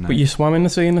I don't want to know. But you swam in the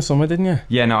sea in the summer, didn't you?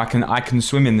 Yeah, no, I can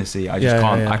swim in the sea. I just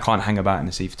can't. I can't hang about in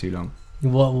the sea for too long.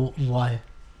 Why?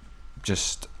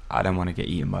 Just I don't want to get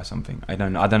eaten by something. I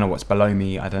don't know what's below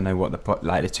me. I don't know what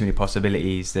there's too many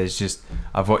possibilities. There's just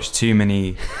I've watched too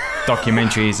many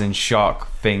documentaries and shark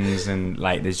things, and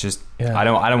like there's just I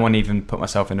don't want to even put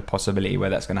myself in a possibility where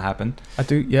that's going to happen. I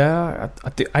do. Yeah, I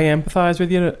do. I empathise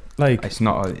with you. Like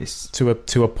it's to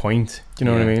a point. Do you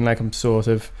know what I mean? Like I'm sort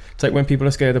of. It's like when people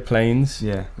are scared of planes.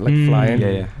 Yeah. Like flying.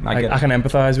 Yeah. I can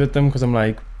empathise with them because I'm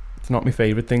like, it's not my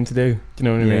favourite thing to do. Do you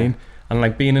know what I mean? And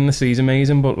like being in the sea is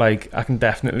amazing, but like I can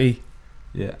definitely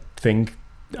think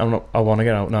I want to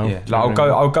get out now. Yeah. Like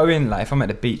I'll go in, like if I'm at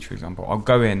the beach, for example, I'll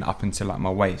go in up until like my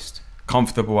waist,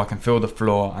 comfortable. I can feel the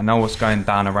floor. I know what's going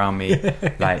down around me.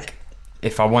 Like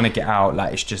if I want to get out,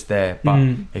 like it's just there. But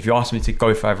if you ask me to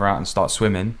go further out and start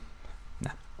swimming,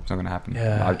 nah, it's not gonna happen.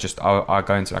 Yeah. I'll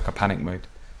go into like a panic mode.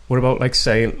 What about like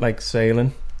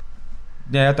sailing?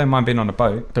 Yeah, I don't mind being on a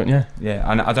boat. Don't you?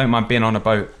 Yeah, and I don't mind being on a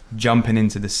boat, jumping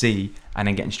into the sea and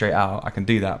then getting straight out. I can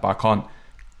do that, but I can't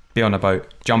be on a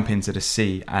boat, jump into the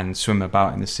sea and swim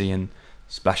about in the sea and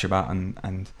splash about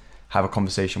and have a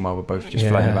conversation while we're both just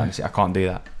floating about in the sea. I can't do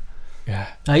that. Yeah.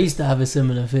 I used to have a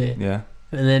similar fear. Yeah.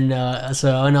 And then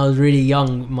so when I was really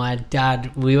young, my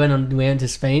dad, we went to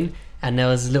Spain, and there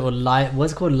was a little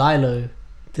what's it called, Lilo,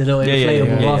 the little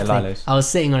inflatable raft thing. I was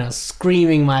sitting on it, I was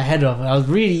screaming my head off. I was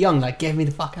really young, like, get me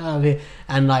the fuck out of here.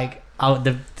 And like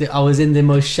I was in the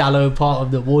most shallow part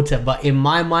of the water, but in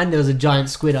my mind there was a giant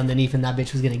squid underneath, and that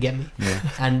bitch was gonna get me.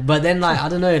 But then, like, I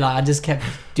don't know, like I just kept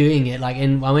doing it. Like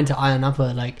I went to Ayia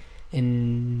Napa like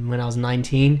when I was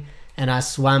 19, and I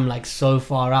swam like so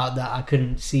far out that I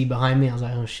couldn't see behind me. I was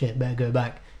like, oh shit, better go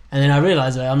back. And then I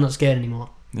realized that I'm not scared anymore.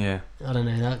 I don't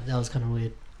know, that was kind of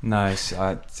weird. Nice.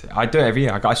 I do it every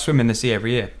year. I swim in the sea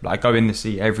every year. Like, I go in the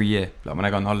sea every year. Like when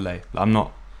I go on holiday, like, I'm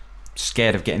not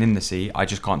scared of getting in the sea. I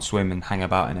just can't swim and hang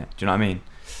about in it. Do you know what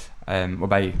I mean? What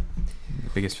about you? The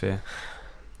biggest fear?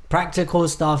 Practical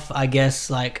stuff, I guess.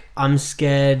 Like, I'm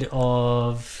scared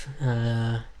of.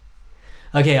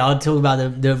 Okay, I'll talk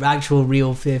about the actual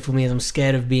real fear for me. Is I'm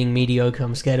scared of being mediocre.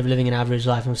 I'm scared of living an average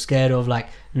life. I'm scared of like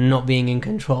not being in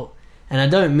control. And I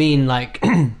don't mean like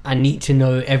I need to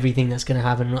know everything that's going to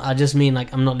happen. I just mean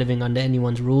like I'm not living under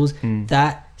anyone's rules.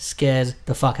 That scares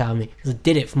the fuck out of me. Because I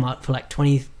did it for like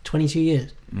 22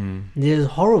 years. It is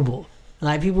horrible.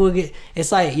 Like, people will get...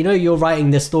 It's like, you know, you're writing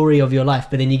the story of your life,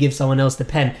 but then you give someone else the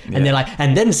pen. And they're like,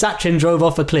 and then Sachin drove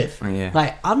off a cliff.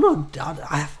 Like, I'm not...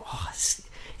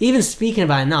 even speaking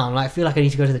about it now, like, I feel like I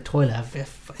need to go to the toilet.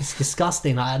 It's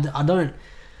disgusting. Like, I don't...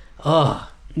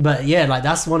 But yeah, like,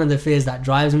 that's one of the fears that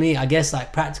drives me. I guess,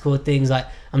 like, practical things, like,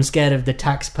 I'm scared of the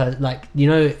tax like, you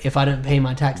know, if I don't pay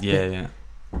my tax,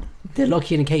 they lock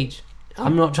you in a cage.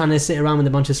 I'm not trying to sit around with a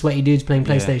bunch of sweaty dudes playing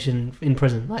PlayStation in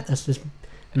prison. Like, that's just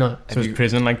no. So is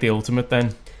prison like the ultimate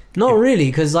then? Not really,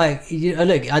 because like,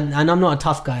 look, and I'm not a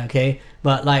tough guy, okay,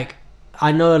 but like,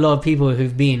 I know a lot of people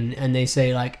who've been, and they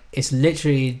say like it's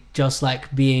literally just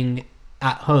like being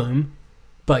at home,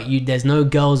 but there's no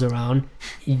girls around.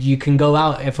 You can go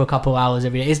out for a couple hours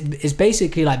every day. It's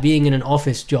basically like being in an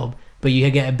office job, but you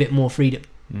get a bit more freedom.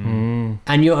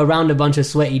 And you're around a bunch of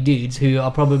sweaty dudes who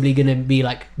are probably going to be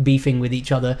like beefing with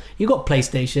each other. You got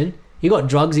PlayStation, you got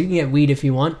drugs, you can get weed if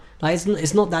you want. Like,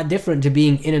 it's not that different to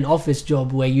being in an office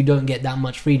job where you don't get that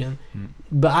much freedom. And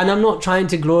I'm not trying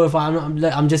to glorify.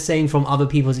 I'm just saying from other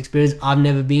people's experience. I've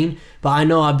never been, but I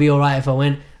know I'd be alright if I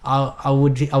went. I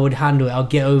would handle it. I'll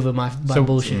get over my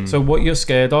bullshit. So what you're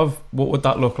scared of? What would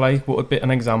that look like? What would be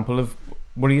an example of?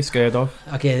 What are you scared of?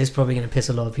 Okay, this is probably going to piss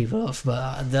a lot of people off,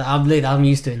 but I'm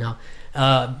used to it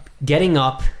now. Getting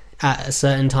up at a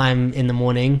certain time in the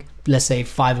morning, let's say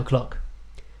 5 o'clock,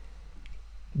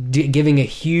 giving a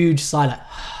huge sigh, like,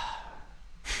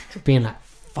 being like,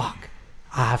 fuck,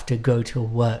 I have to go to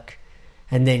work.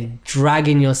 And then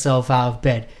dragging yourself out of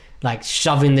bed, like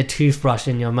shoving the toothbrush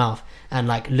in your mouth and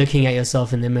like looking at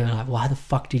yourself in the mirror like, why the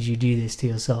fuck did you do this to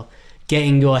yourself?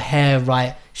 Getting your hair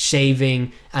right,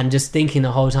 shaving, and just thinking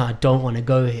the whole time, I don't want to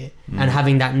go here. And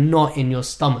having that knot in your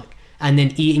stomach. And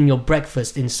then eating your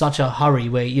breakfast in such a hurry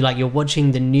where you're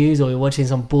watching the news or you're watching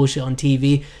some bullshit on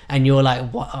TV and you're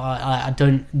like, what?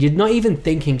 You're not even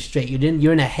thinking straight.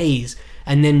 You're in a haze.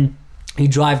 And then you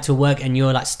drive to work and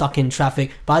you're like stuck in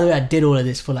traffic. By the way, I did all of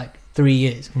this for like 3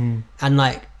 years. And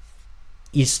like,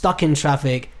 you're stuck in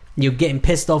traffic. You're getting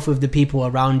pissed off with the people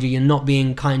around you. You're not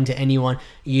being kind to anyone.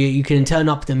 You can turn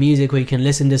up the music or you can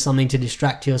listen to something to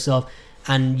distract yourself.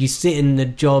 And you sit in the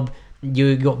job.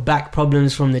 You got back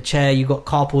problems from the chair. You got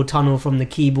carpal tunnel from the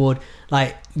keyboard.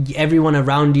 Like, everyone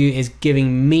around you is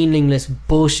giving meaningless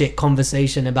bullshit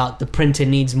conversation about the printer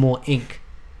needs more ink.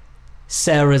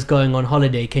 Sarah's going on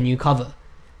holiday. Can you cover?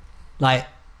 Like,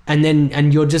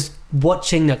 and you're just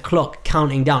watching the clock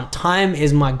counting down. Time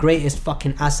is my greatest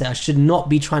fucking asset. I should not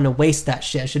be trying to waste that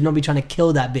shit. I should not be trying to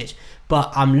kill that bitch.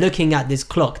 But I'm looking at this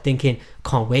clock thinking,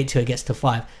 can't wait till it gets to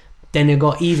 5. Then it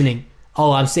got evening.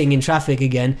 Oh, I'm sitting in traffic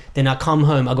again. Then I come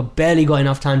home. I barely got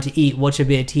enough time to eat, watch a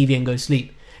bit of TV and go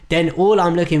sleep. Then all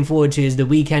I'm looking forward to is the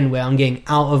weekend where I'm getting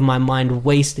out of my mind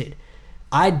wasted.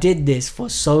 I did this for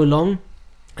so long.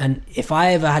 And if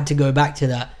I ever had to go back to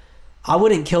that, I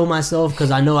wouldn't kill myself because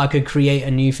I know I could create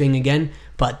a new thing again,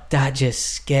 but that just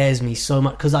scares me so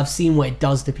much because I've seen what it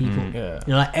does to people. You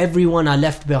know, like, everyone I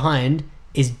left behind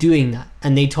is doing that,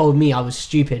 and they told me I was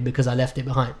stupid because I left it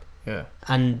behind.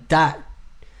 And that,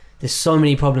 there's so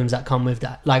many problems that come with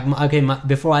that. Like,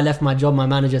 before I left my job, my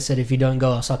manager said, if you don't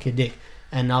go, I'll suck your dick.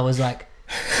 And I was like,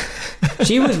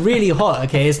 she was really hot,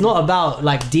 okay? It's not about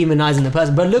like demonizing the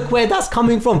person, but look where that's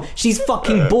coming from. She's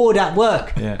fucking bored at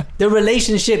work. The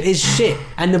relationship is shit,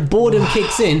 and the boredom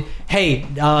kicks in. Hey,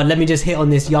 let me just hit on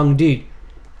this young dude,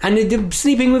 and they're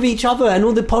sleeping with each other and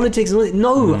all the politics and all that.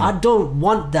 No, I don't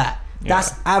want that.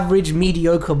 That's average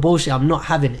mediocre bullshit. I'm not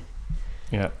having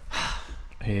it.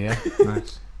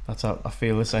 Nice. That's how I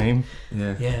feel the same.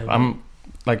 Yeah. I'm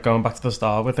like going back to the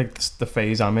start with like the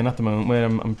phase I'm in at the moment, where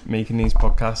I'm making these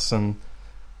podcasts and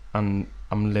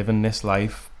I'm living this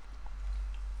life,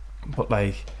 but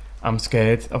like I'm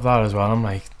scared of that as well. I'm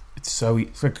like, it's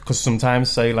like, because sometimes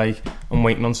say like I'm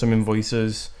waiting on some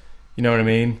invoices, you know what I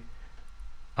mean,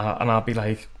 and I'll be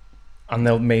like, and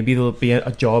there'll be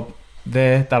a job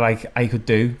there that I could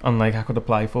do and like I could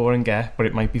apply for and get, but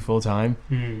it might be full time,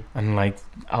 and like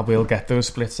I will get those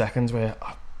split seconds where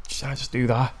should I just do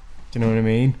that? Do you know what I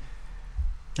mean?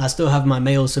 I still have my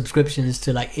mail subscriptions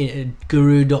to like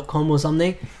guru.com or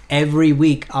something. Every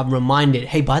week I'm reminded,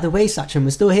 hey, by the way, Sachin, we're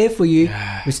still here for you.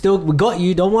 Yeah. We got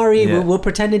you, don't worry. Yeah. We'll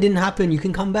pretend it didn't happen. You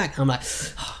can come back. I'm like,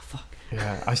 oh fuck.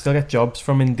 Yeah, I still get jobs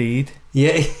from Indeed,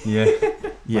 Yeah. Yeah.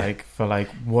 like for like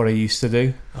what I used to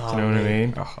do. Oh, Do you know what I man.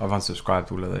 mean? Oh, I've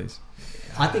unsubscribed all of those.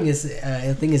 I think it's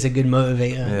a good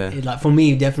motivator. Yeah. Like for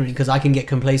me, definitely, because I can get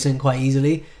complacent quite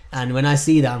easily. And when I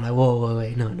see that, I'm like, whoa,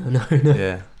 wait, no.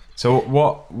 Yeah. So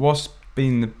what's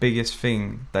been the biggest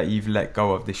thing that you've let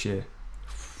go of this year?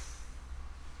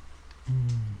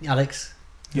 Alex?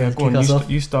 Yeah, go kick on. us off?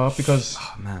 You start, because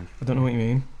Oh man. I don't know what you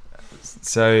mean.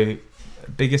 So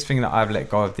biggest thing that I've let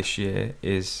go of this year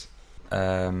is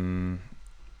I don't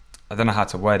know how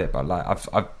to word it, but like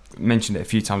I've mentioned it a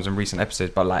few times in recent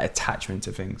episodes, but like attachment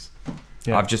to things.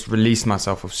 Yeah. I've just released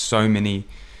myself of so many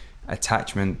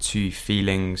attachment to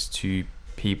feelings, to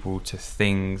people, to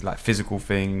things, like physical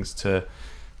things, to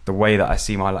the way that I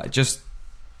see my life, just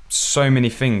so many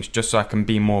things, just so I can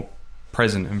be more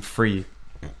present and free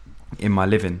in my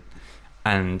living.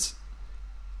 And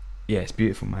yeah, it's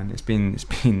beautiful, man. It's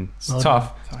Well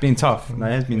tough. It's been tough.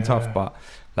 Like, it's been Yeah. tough, but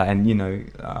like, and you know,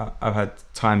 I've had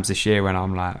times this year when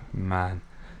I'm like, man,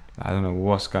 I don't know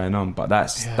what's going on, but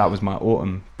that was my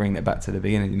autumn, bringing it back to the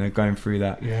beginning, you know, going through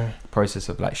that Yeah. process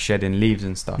of like shedding leaves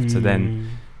and stuff to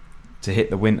then to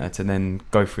hit the winter, to then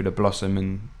go through the blossom,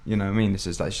 and you know what I mean, it's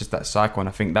just that cycle. And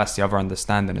I think that's the other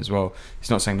understanding as well. It's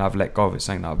not saying that I've let go of it, it's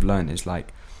saying that I've learned is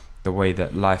like the way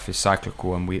that life is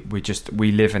cyclical, and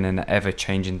we live in an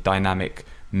ever-changing, dynamic,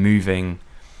 moving,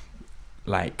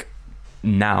 like,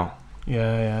 now.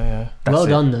 Yeah. That's Well it.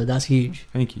 done, though. That's huge.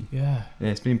 Thank you. Yeah. Yeah,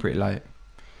 it's been pretty light.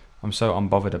 I'm so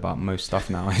unbothered about most stuff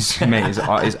now. It's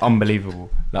unbelievable.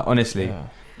 Like, honestly, Yeah.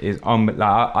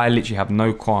 I literally have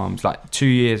no qualms. Like 2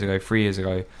 years ago, 3 years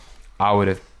ago, I would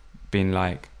have been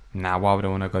like, nah, why would I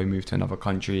want to go move to another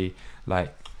country?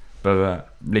 Like, but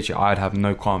literally, I'd have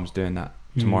no qualms doing that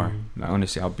tomorrow. Like,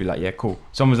 honestly, I'd be like, yeah, cool.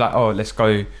 Someone's like, oh, let's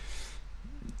go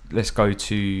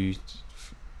to,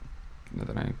 I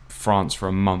don't know, France for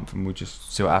a month, and we'll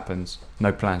just see what happens.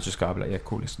 No plans, just go. I'll be like, yeah,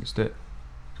 cool, let's do it.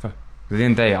 At the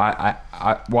end of the day,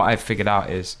 I what I've figured out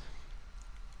is,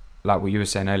 like what you were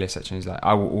saying earlier, Sachin, is like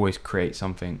I will always create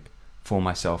something for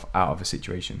myself out of a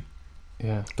situation.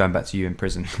 Yeah. Going back to you in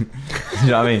prison,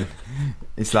 you know what I mean?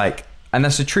 It's like, and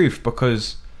that's the truth,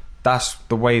 because that's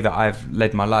the way that I've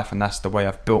led my life, and that's the way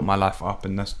I've built my life up,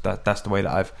 and that's the way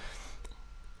that I've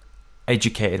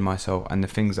educated myself, and the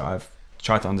things that I've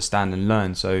tried to understand and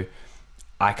learn, so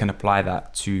I can apply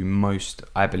that to most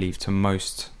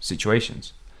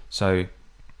situations. So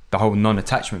the whole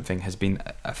non-attachment thing has been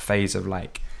a phase of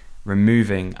like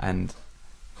removing and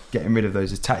getting rid of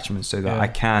those attachments, so that I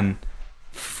can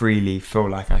freely feel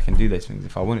like I can do those things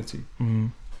if I wanted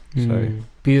to. So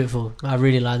Beautiful. I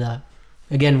really like that.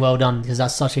 Again, well done, because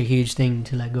that's such a huge thing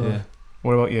to let go of.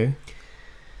 What about you?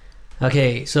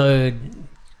 Okay, so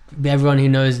everyone who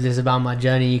knows this about my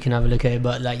journey, you can have a look at it.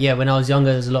 But like, yeah, when I was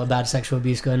younger, there's a lot of bad sexual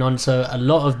abuse going on. So a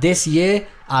lot of this year,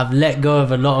 I've let go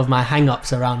of a lot of my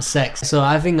hang-ups around sex. So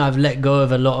I think I've let go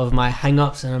of a lot of my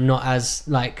hang-ups, and I'm not as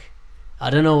like, I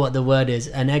don't know what the word is.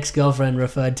 An ex-girlfriend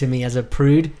referred to me as a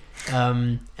prude.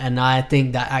 And I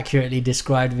think that accurately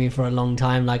described me for a long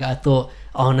time. Like, I thought,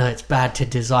 oh no, it's bad to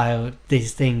desire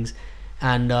these things.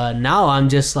 And now I'm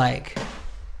just like,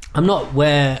 I'm not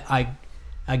where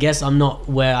I guess I'm not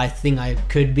where I think I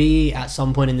could be at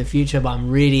some point in the future, but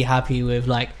I'm really happy with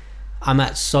like,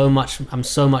 I'm so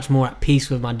much more at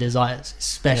peace with my desires,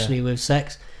 especially with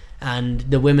sex. And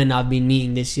the women I've been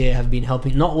meeting this year have been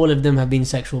helping. Not all of them have been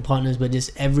sexual partners, but just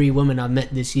every woman I've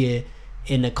met this year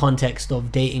in the context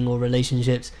of dating or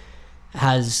relationships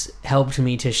has helped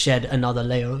me to shed another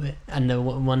layer of it. And the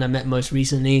one I met most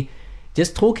recently,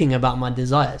 just talking about my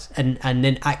desires and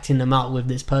then acting them out with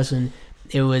this person,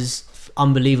 it was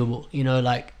unbelievable. You know,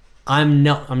 like, I'm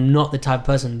not the type of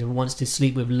person who wants to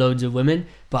sleep with loads of women,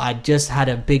 but I just had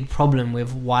a big problem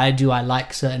with why do I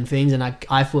like certain things, and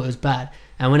I thought it was bad.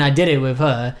 And when I did it with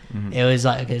her, it was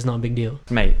like, okay, it's not a big deal.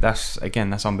 Mate, that's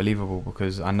unbelievable,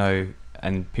 because I know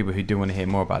and people who do want to hear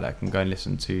more about that can go and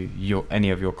listen to any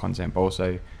of your content, but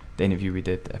also the interview we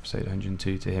did, episode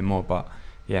 102, to hear more. But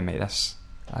yeah, mate, that's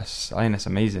I think that's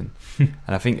amazing. And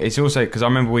I think it's also because I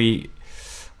remember we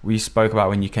spoke about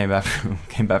when you came back from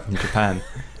Japan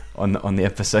on the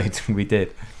episode we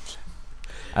did,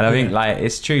 and I think like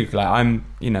it's true. Like I'm,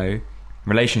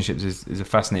 relationships is a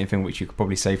fascinating thing which you could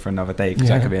probably say for another day, because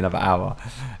that could be another hour.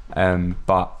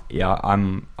 But yeah,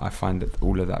 I find that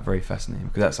all of that very fascinating,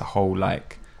 because that's a whole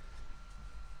like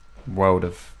world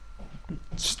of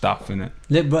stuff in it.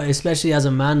 Look, bro, especially as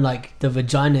a man, like the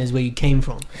vagina is where you came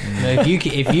from. If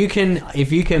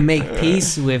you can make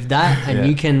peace with that, and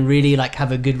you can really like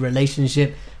have a good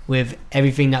relationship with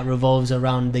everything that revolves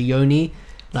around the yoni,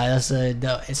 like that's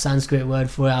a Sanskrit word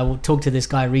for it. I talked to this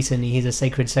guy recently. He's a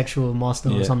sacred sexual master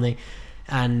or something.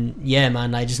 And yeah,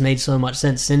 man, it just made so much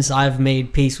sense. Since I've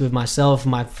made peace with myself,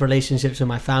 my relationships with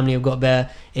my family have got better.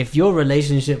 If your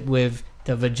relationship with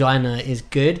the vagina is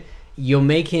good, you're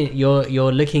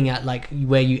looking at like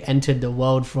where you entered the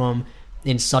world from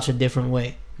in such a different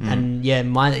way. And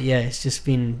it's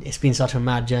been such a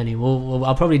mad journey.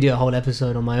 I'll probably do a whole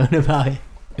episode on my own about it.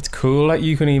 It's cool that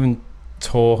you can even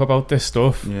talk about this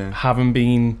stuff having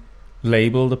been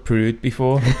labelled a prude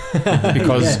before,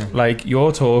 because like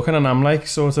you're talking and I'm like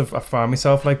sort of, I find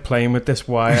myself like playing with this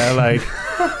wire, like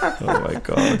oh my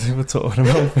god, we're talking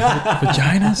about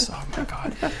vaginas, oh my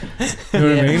god, you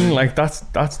know what I mean? Like that's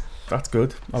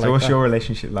good. So what's your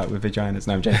relationship like with vaginas?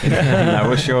 No, I'm joking.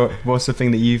 No, what's the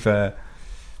thing that you've I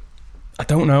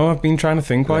don't know, I've been trying to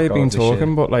think while you've been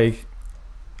talking, but like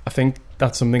I think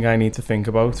that's something I need to think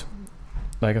about.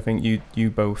 Like I think you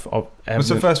both what's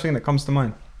the first thing that comes to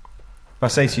mind? If I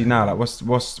say to you now, like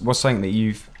what's something that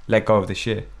you've let go of this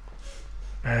year?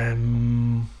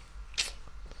 You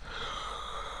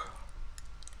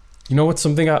know what's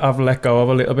something I've let go of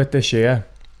a little bit this year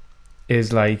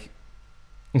is like,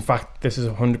 in fact this is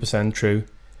 100% true,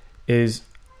 is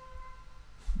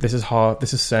this is hard,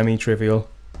 this is semi-trivial,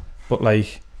 but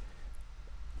like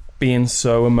being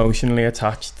so emotionally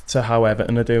attached to how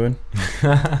Everton are doing.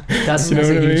 That's a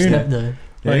huge step though.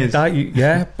 Like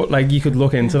that, but like you could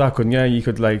look into that, couldn't you? You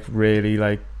could like really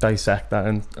like dissect that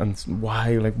and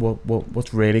why, like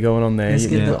what's really going on there. Let's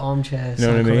get the armchair. You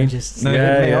know what I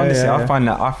mean? Honestly,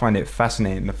 I find it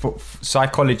fascinating. The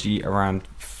psychology around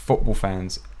football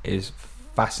fans is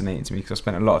fascinating to me, because I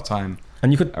spent a lot of time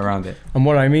around it. And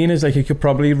what I mean is like you could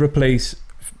probably replace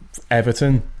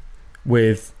Everton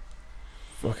with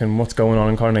fucking what's going on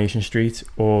in Coronation Street,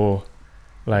 or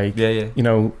like a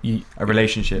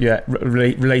relationship,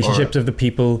 relationships of the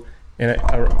people in it.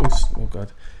 Oh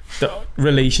god, the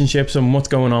relationships and what's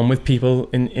going on with people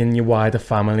in your wider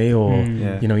family, or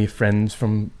your friends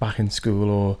from back in school,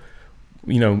 or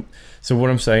so what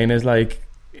I'm saying is like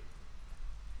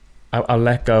I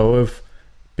let go of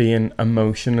being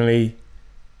emotionally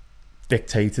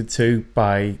dictated to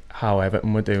by how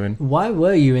Everton were doing. Why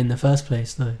were you in the first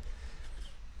place though?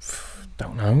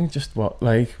 Don't know, just what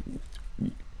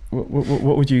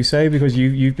would you say? Because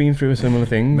you've been through a similar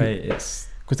thing, mate. It's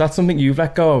because that's something you've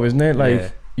let go of, isn't it?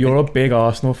 Like you're a big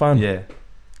Arsenal fan. Yeah,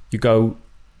 you go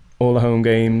all the home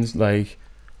games, like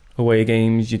away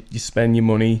games. You spend your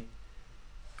money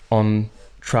on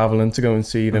travelling to go and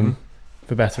see them,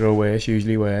 for better or worse.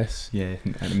 Usually worse. Yeah,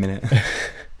 at a minute.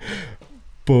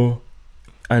 But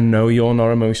I know you're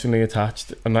not emotionally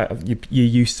attached, and you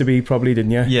used to be, probably,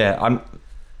 didn't you? Yeah, I'm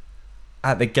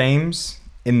at the games.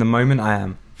 In the moment, I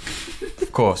am.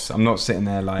 Of course, I'm not sitting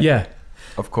there like... Yeah.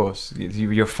 Of course.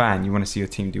 You're a fan. You want to see your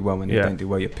team do well. When they don't do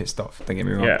well, you're pissed off. Don't get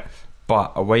me wrong. Yeah.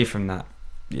 But away from that,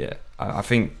 I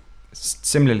think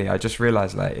similarly, I just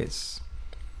realised like it's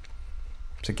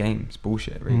a game. It's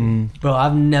bullshit, really. Bro,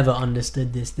 I've never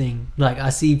understood this thing. Like, I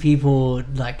see people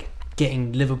like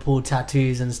getting Liverpool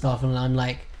tattoos and stuff, and I'm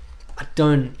like,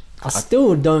 I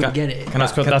still don't get it.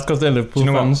 That's because they're Liverpool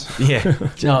fans. Yeah.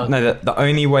 No, the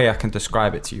only way I can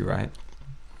describe it to you, right,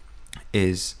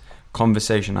 is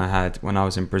conversation I had when I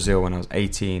was in Brazil when I was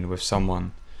 18 with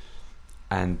someone,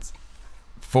 and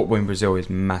football in Brazil is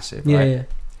massive, right? Yeah.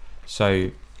 So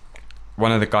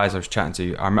one of the guys I was chatting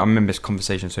to, I remember this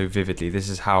conversation so vividly. This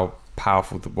is how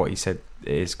powerful what he said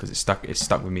is, because it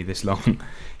stuck with me this long.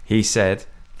 He said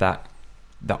that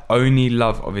the only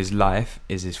love of his life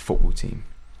is his football team,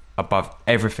 above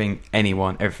everything,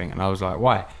 anyone, everything. And I was like,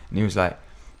 why? And he was like,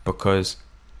 because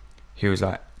he was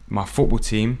like, my football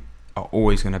team are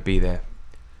always going to be there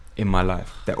in my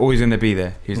life. They're always going to be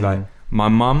there. He's like, my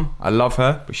mum, I love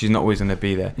her, but she's not always going to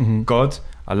be there. God,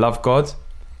 I love God,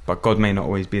 but God may not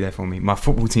always be there for me. My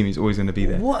football team is always going to be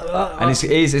there. What? And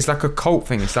it's like a cult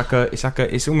thing. It's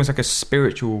almost like a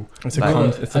spiritual. It's like,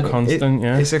 a constant.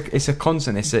 Yeah. It's a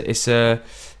constant.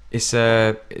 It's a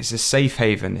safe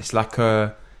haven. It's like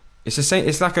a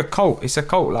cult. It's a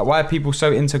cult. Like, why are people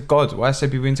so into God? Why are so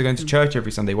people into going to church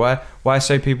every Sunday? Why are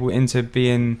so people into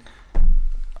being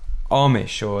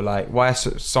Amish, or like why are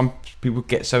some people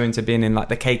get so into being in like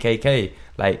the KKK?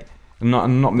 Like,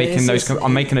 I'm not making those.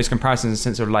 I'm making those comparisons in the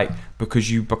sense of like,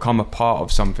 because you become a part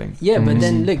of something. Yeah, but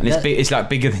then look, And it's like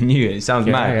bigger than you. It sounds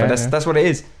mad, but that's what it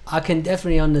is. I can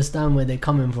definitely understand where they're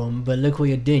coming from, but look what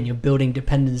you're doing. You're building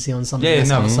dependency on something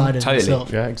that's outside of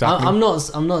yourself. Yeah, exactly. I'm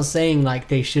not saying like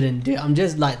they shouldn't do it. I'm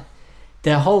just like,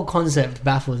 their whole concept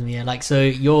baffles me. Like, so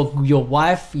your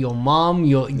wife, your mom,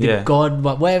 your God,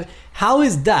 whatever. How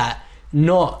is that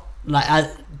not like?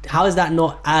 How is that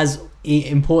not as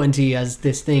important to you as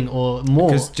this thing, or more?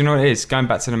 Because do you know what it is? Going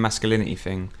back to the masculinity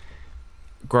thing,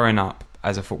 growing up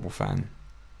as a football fan,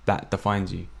 that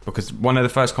defines you. Because one of the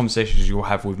first conversations you'll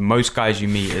have with most guys you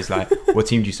meet is like, what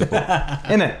team do you support?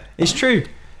 Innit? It's true.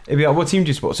 It'd be like, what team do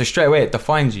you support? So straight away it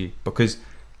defines you, because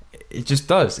it just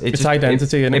does. It's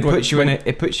identity, and it puts you in it.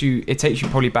 It takes you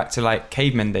probably back to like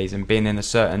caveman days and being in a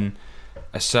certain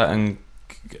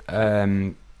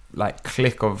like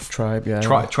clique of tribe.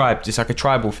 Tribe. It's like a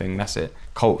tribal thing. That's it.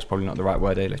 Cult's probably not the right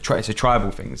word either. It's a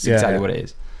tribal thing. It's exactly what it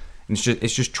is. And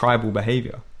it's just tribal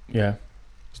behavior. Yeah.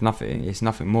 It's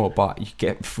nothing more, but you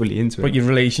get fully into it. But your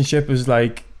relationship is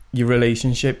like you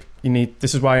need.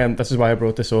 This is why I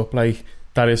brought this up. Like,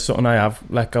 that is something I have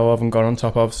let go of and got on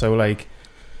top of. So like,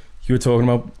 you were talking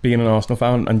about being an Arsenal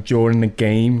fan, and during the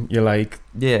game you're like,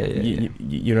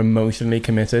 you're emotionally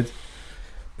committed.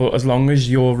 But as long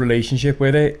as your relationship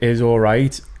with it is all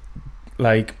right,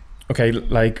 like, okay,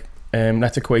 like,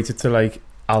 let's equate it to like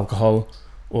alcohol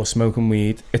or smoking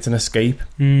weed. It's an escape.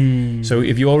 So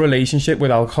if your relationship with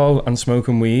alcohol and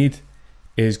smoking weed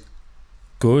is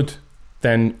good,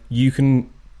 then you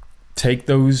can take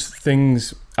those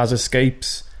things as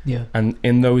escapes. Yeah. And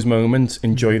in those moments,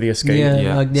 enjoy the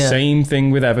escape. Same thing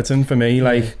with Everton for me.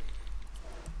 Like,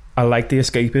 I like the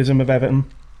escapism of Everton.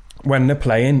 When they're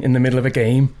playing in the middle of a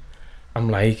game, I'm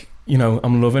like,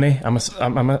 I'm loving it.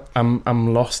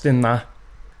 I'm lost in that.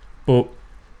 But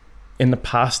in the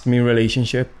past, my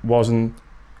relationship wasn't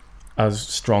as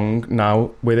strong now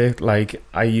with it. Like,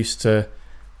 there used to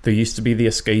be the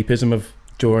escapism of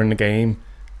during the game.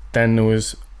 Then there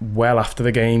was well after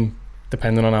the game,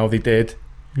 depending on how they did.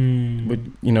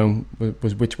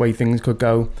 Was which way things could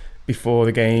go before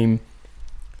the game.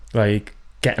 Like,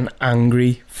 getting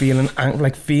angry,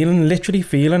 literally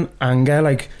feeling anger,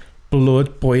 like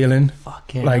blood boiling,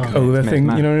 over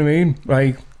things. You know what I mean?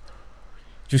 Like,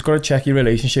 just got to check your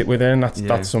relationship with it, and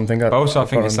that's something. But also, I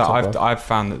think it's that I've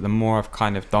found that the more I've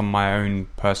kind of done my own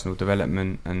personal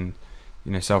development and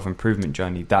self-improvement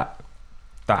journey, that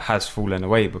has fallen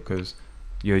away, because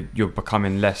you're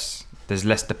becoming less. There's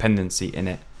less dependency in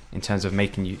it in terms of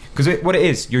making you, because what it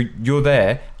is, you're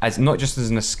there as not just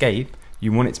as an escape.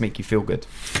 You want it to make you feel good,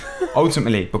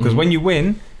 ultimately, because when you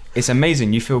win, it's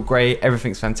amazing. You feel great.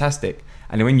 Everything's fantastic.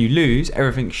 And then when you lose,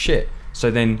 everything's shit. So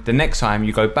then the next time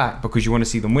you go back because you want to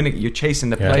see them win it, you're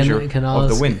chasing the pleasure of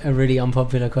the win. A really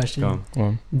unpopular question. Go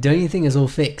on. Don't you think it's all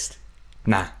fixed?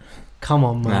 Nah. Come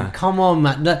on, man.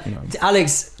 No.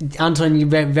 Alex, Anton, you're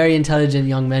very intelligent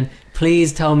young man.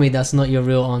 Please tell me that's not your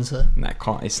real answer. Nah,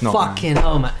 can't. It's not. Fucking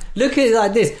hell, man. Look at it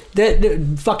like this.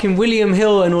 The fucking William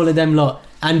Hill and all of them lot.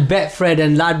 And Betfred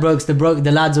and Ladbrokes,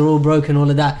 the lads are all broken, all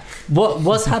of that.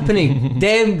 What's happening?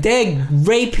 They're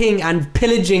raping and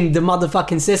pillaging the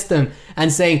motherfucking system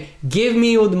and saying, give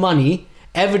me all the money.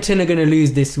 Everton are going to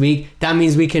lose this week. That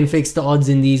means we can fix the odds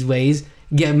in these ways.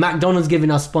 Get McDonald's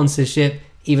giving us sponsorship,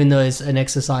 even though it's an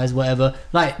exercise, whatever.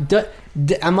 Like,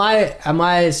 am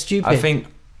I stupid?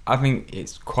 I think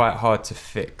it's quite hard to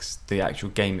fix the actual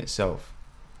game itself.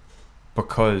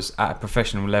 Because at a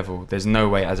professional level, there's no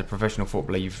way, as a professional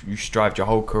footballer, you strived your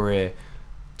whole career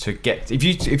to get. If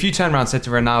you turn around and said to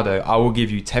Ronaldo, "I will give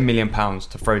you £10 million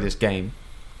to throw this game,"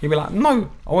 he'd be like,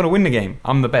 "No, I want to win the game.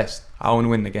 I'm the best. I want to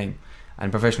win the game."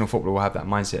 And professional footballer will have that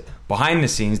mindset. Behind the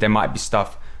scenes, there might be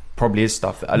stuff. Probably is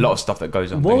stuff. A lot of stuff that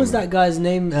goes on. What was that guy's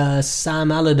name?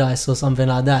 Sam Allardyce or something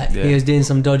like that. Yeah. He was doing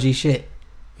some dodgy shit.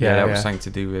 Yeah, that was something to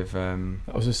do with...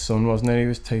 that was his son, wasn't it? He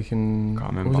was taking...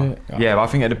 Can't remember. Yeah, but I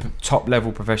think at the top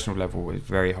level, professional level, it's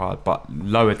very hard. But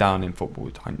lower down in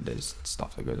football, there's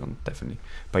stuff that goes on, definitely.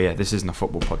 But yeah, this isn't a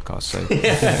football podcast, so...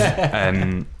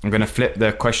 I'm going to flip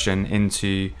the question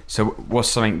into... So what's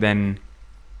something then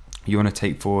you want to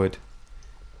take forward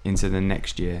into the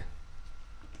next year?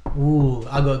 Ooh,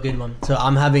 I got a good one. So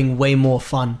I'm having way more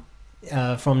fun.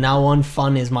 From now on,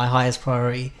 fun is my highest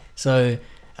priority. So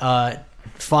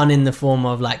fun in the form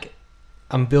of like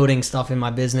I'm building stuff in my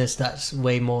business that's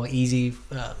way more easy.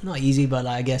 Not easy, but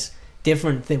like, I guess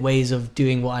different ways of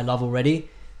doing what I love already.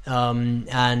 And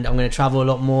I'm going to travel a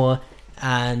lot more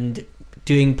and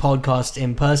doing podcasts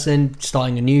in person,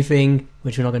 starting a new thing,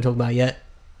 which we're not going to talk about yet.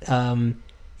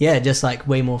 Yeah, just like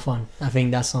way more fun. I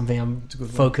think that's something I'm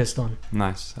focused on.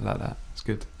 Nice, I like that. It's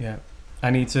good. Yeah, I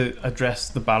need to address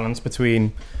the balance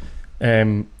between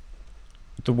the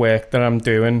work that I'm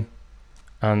doing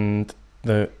and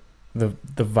the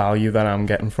value that I'm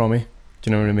getting from it. Do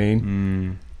you know what I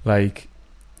mean? Like,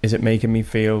 is it making me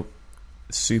feel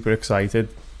super excited?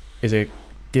 Is it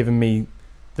giving me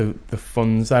the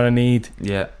funds that I need?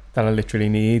 Yeah, that I literally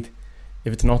need.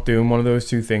 If it's not doing one of those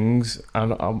two things,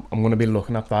 I'm going to be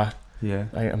looking at that. Yeah,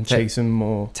 I'm chasing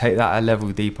more. Take that a level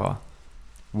deeper.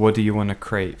 What do you want to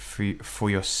create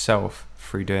for yourself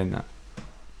through doing that?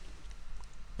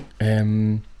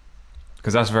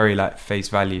 Because that's very like face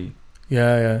value.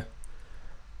 Yeah.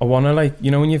 I want to, like, you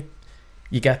know, when you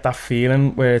get that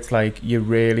feeling where it's like you're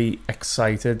really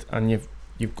excited, and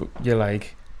you're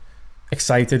like,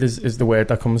 excited is the word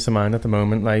that comes to mind at the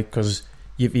moment, like, because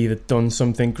you've either done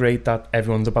something great that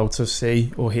everyone's about to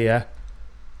see or hear,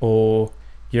 or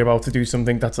you're about to do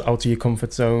something that's out of your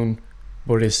comfort zone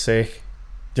but is sick.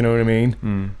 Do you know what I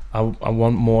mean? I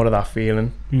want more of that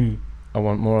feeling. I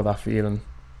want more of that feeling.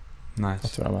 Nice.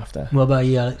 That's what I'm after. What about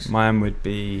you, Alex? Mine would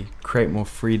be create more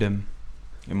freedom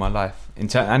in my life. I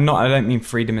don't mean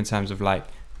freedom in terms of like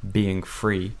being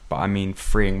free, but I mean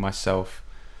freeing myself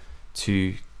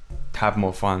to have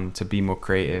more fun, to be more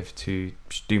creative, to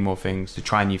do more things, to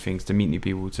try new things, to meet new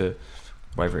people, to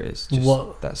whatever it is.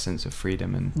 Just that sense of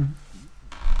freedom. And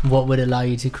what would allow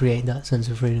you to create that sense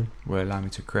of freedom? Will allow me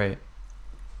to create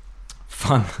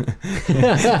fun.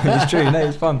 It's true. No,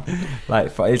 it's fun.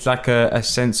 Like, it's like a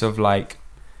sense of like,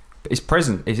 it's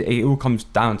present. It all comes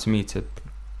down to me to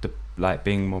like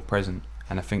being more present.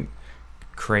 And I think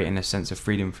creating a sense of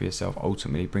freedom for yourself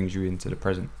ultimately brings you into the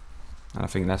present. And I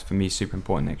think that's, for me, super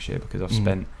important next year, because I've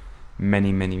spent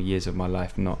many, many years of my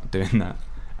life not doing that,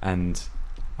 and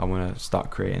I want to start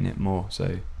creating it more.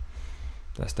 So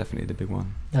that's definitely the big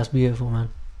one. That's beautiful, man.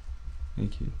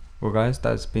 Thank you. Well, guys,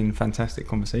 that's been a fantastic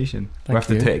conversation. We'll have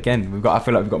to do it again. I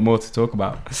feel like we've got more to talk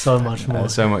about. So much more.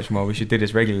 So much more. We should do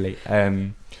this regularly.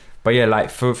 But yeah, like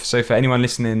for anyone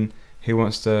listening who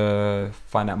wants to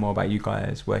find out more about you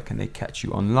guys, where can they catch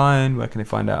you online? Where can they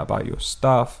find out about your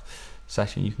stuff?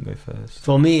 Sachin, you can go first.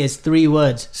 For me, it's 3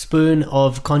 words: spoon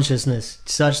of consciousness.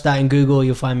 Search that in Google,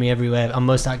 you'll find me everywhere. I'm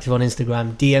most active on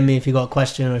Instagram. DM me if you got a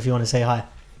question or if you want to say hi.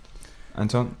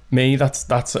 Anton? Me,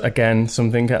 that's again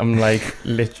something I'm like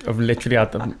I've literally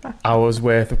had hours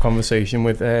worth of conversation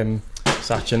with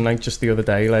Sachin, like, just the other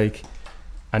day. Like,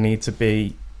 I need to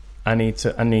build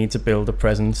a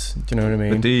presence. Do you know what I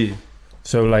mean? But do you?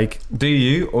 So, like, do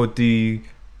you, or do you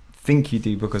think you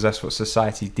do because that's what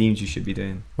society deems you should be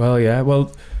doing? Well, yeah.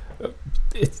 Well,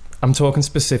 I'm talking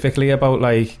specifically about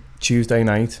like Tuesday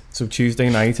night. So Tuesday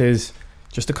night is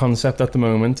just a concept at the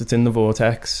moment. It's in the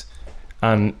Vortex,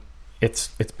 and it's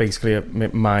basically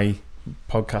my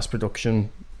podcast production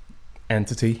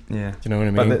entity. Yeah. Do you know what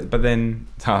I mean? But then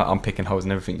I'm picking holes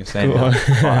in everything you're saying.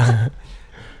 It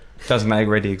doesn't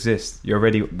already exist. You're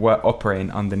already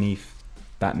operating underneath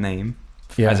that name,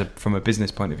 from a business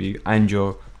point of view, and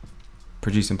you're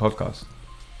producing podcasts.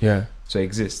 Yeah. So it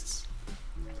exists.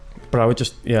 But I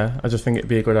just think it'd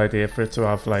be a good idea for it to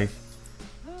have like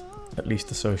at least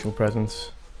a social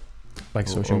presence, like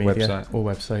social media or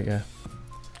website. Yeah.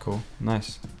 Cool.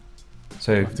 Nice.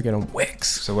 So you have to get on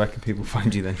Wix. So where can people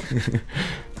find you then?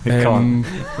 They can't.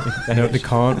 No, they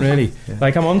can't really. Yeah.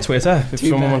 Like, I'm on Twitter. If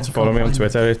someone wants to follow me on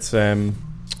Twitter, it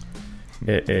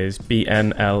is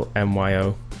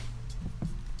BNLMYO.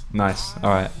 Nice. All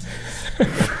right.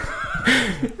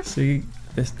 See,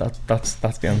 that's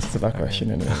the answer to that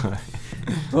question, isn't it?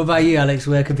 What about you, Alex?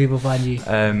 Where can people find you?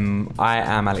 I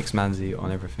am Alex Manzi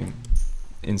on everything: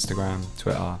 Instagram,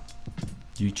 Twitter,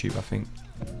 YouTube, I think.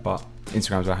 But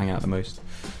Instagram's where I hang out the most.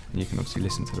 And you can obviously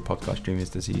listen to the podcast Dream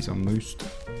is Disease on most,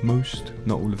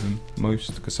 not all of them,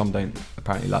 most, because some don't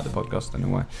apparently like the podcast, I don't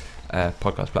know why,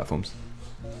 podcast platforms.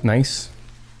 Nice.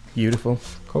 Beautiful.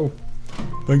 Cool.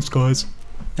 Thanks, guys.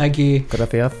 Thank you.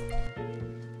 Gracias.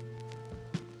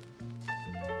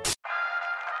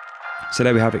 So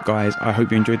there we have it, guys. I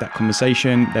hope you enjoyed that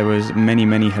conversation. There was many,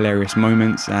 many hilarious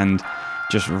moments and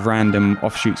just random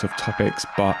offshoots of topics,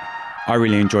 but I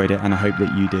really enjoyed it, and I hope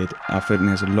that you did. I feel like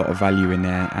there's a lot of value in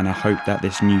there, and I hope that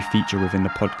this new feature within the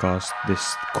podcast,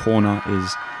 this corner,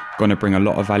 is going to bring a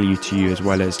lot of value to you, as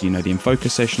well as, the InFocus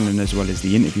session and as well as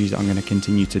the interviews that I'm going to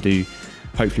continue to do.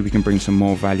 Hopefully we can bring some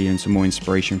more value and some more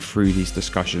inspiration through these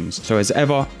discussions. So as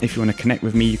ever, if you want to connect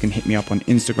with me, you can hit me up on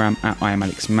Instagram at I am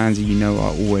Alex Manzi.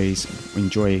 I always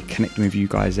enjoy connecting with you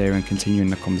guys there and continuing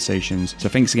the conversations. So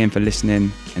thanks again for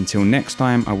listening. Until next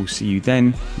time, I will see you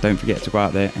then. Don't forget to go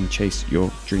out there and chase your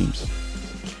dreams.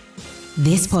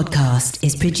 This podcast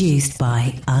is produced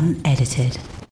by Unedited.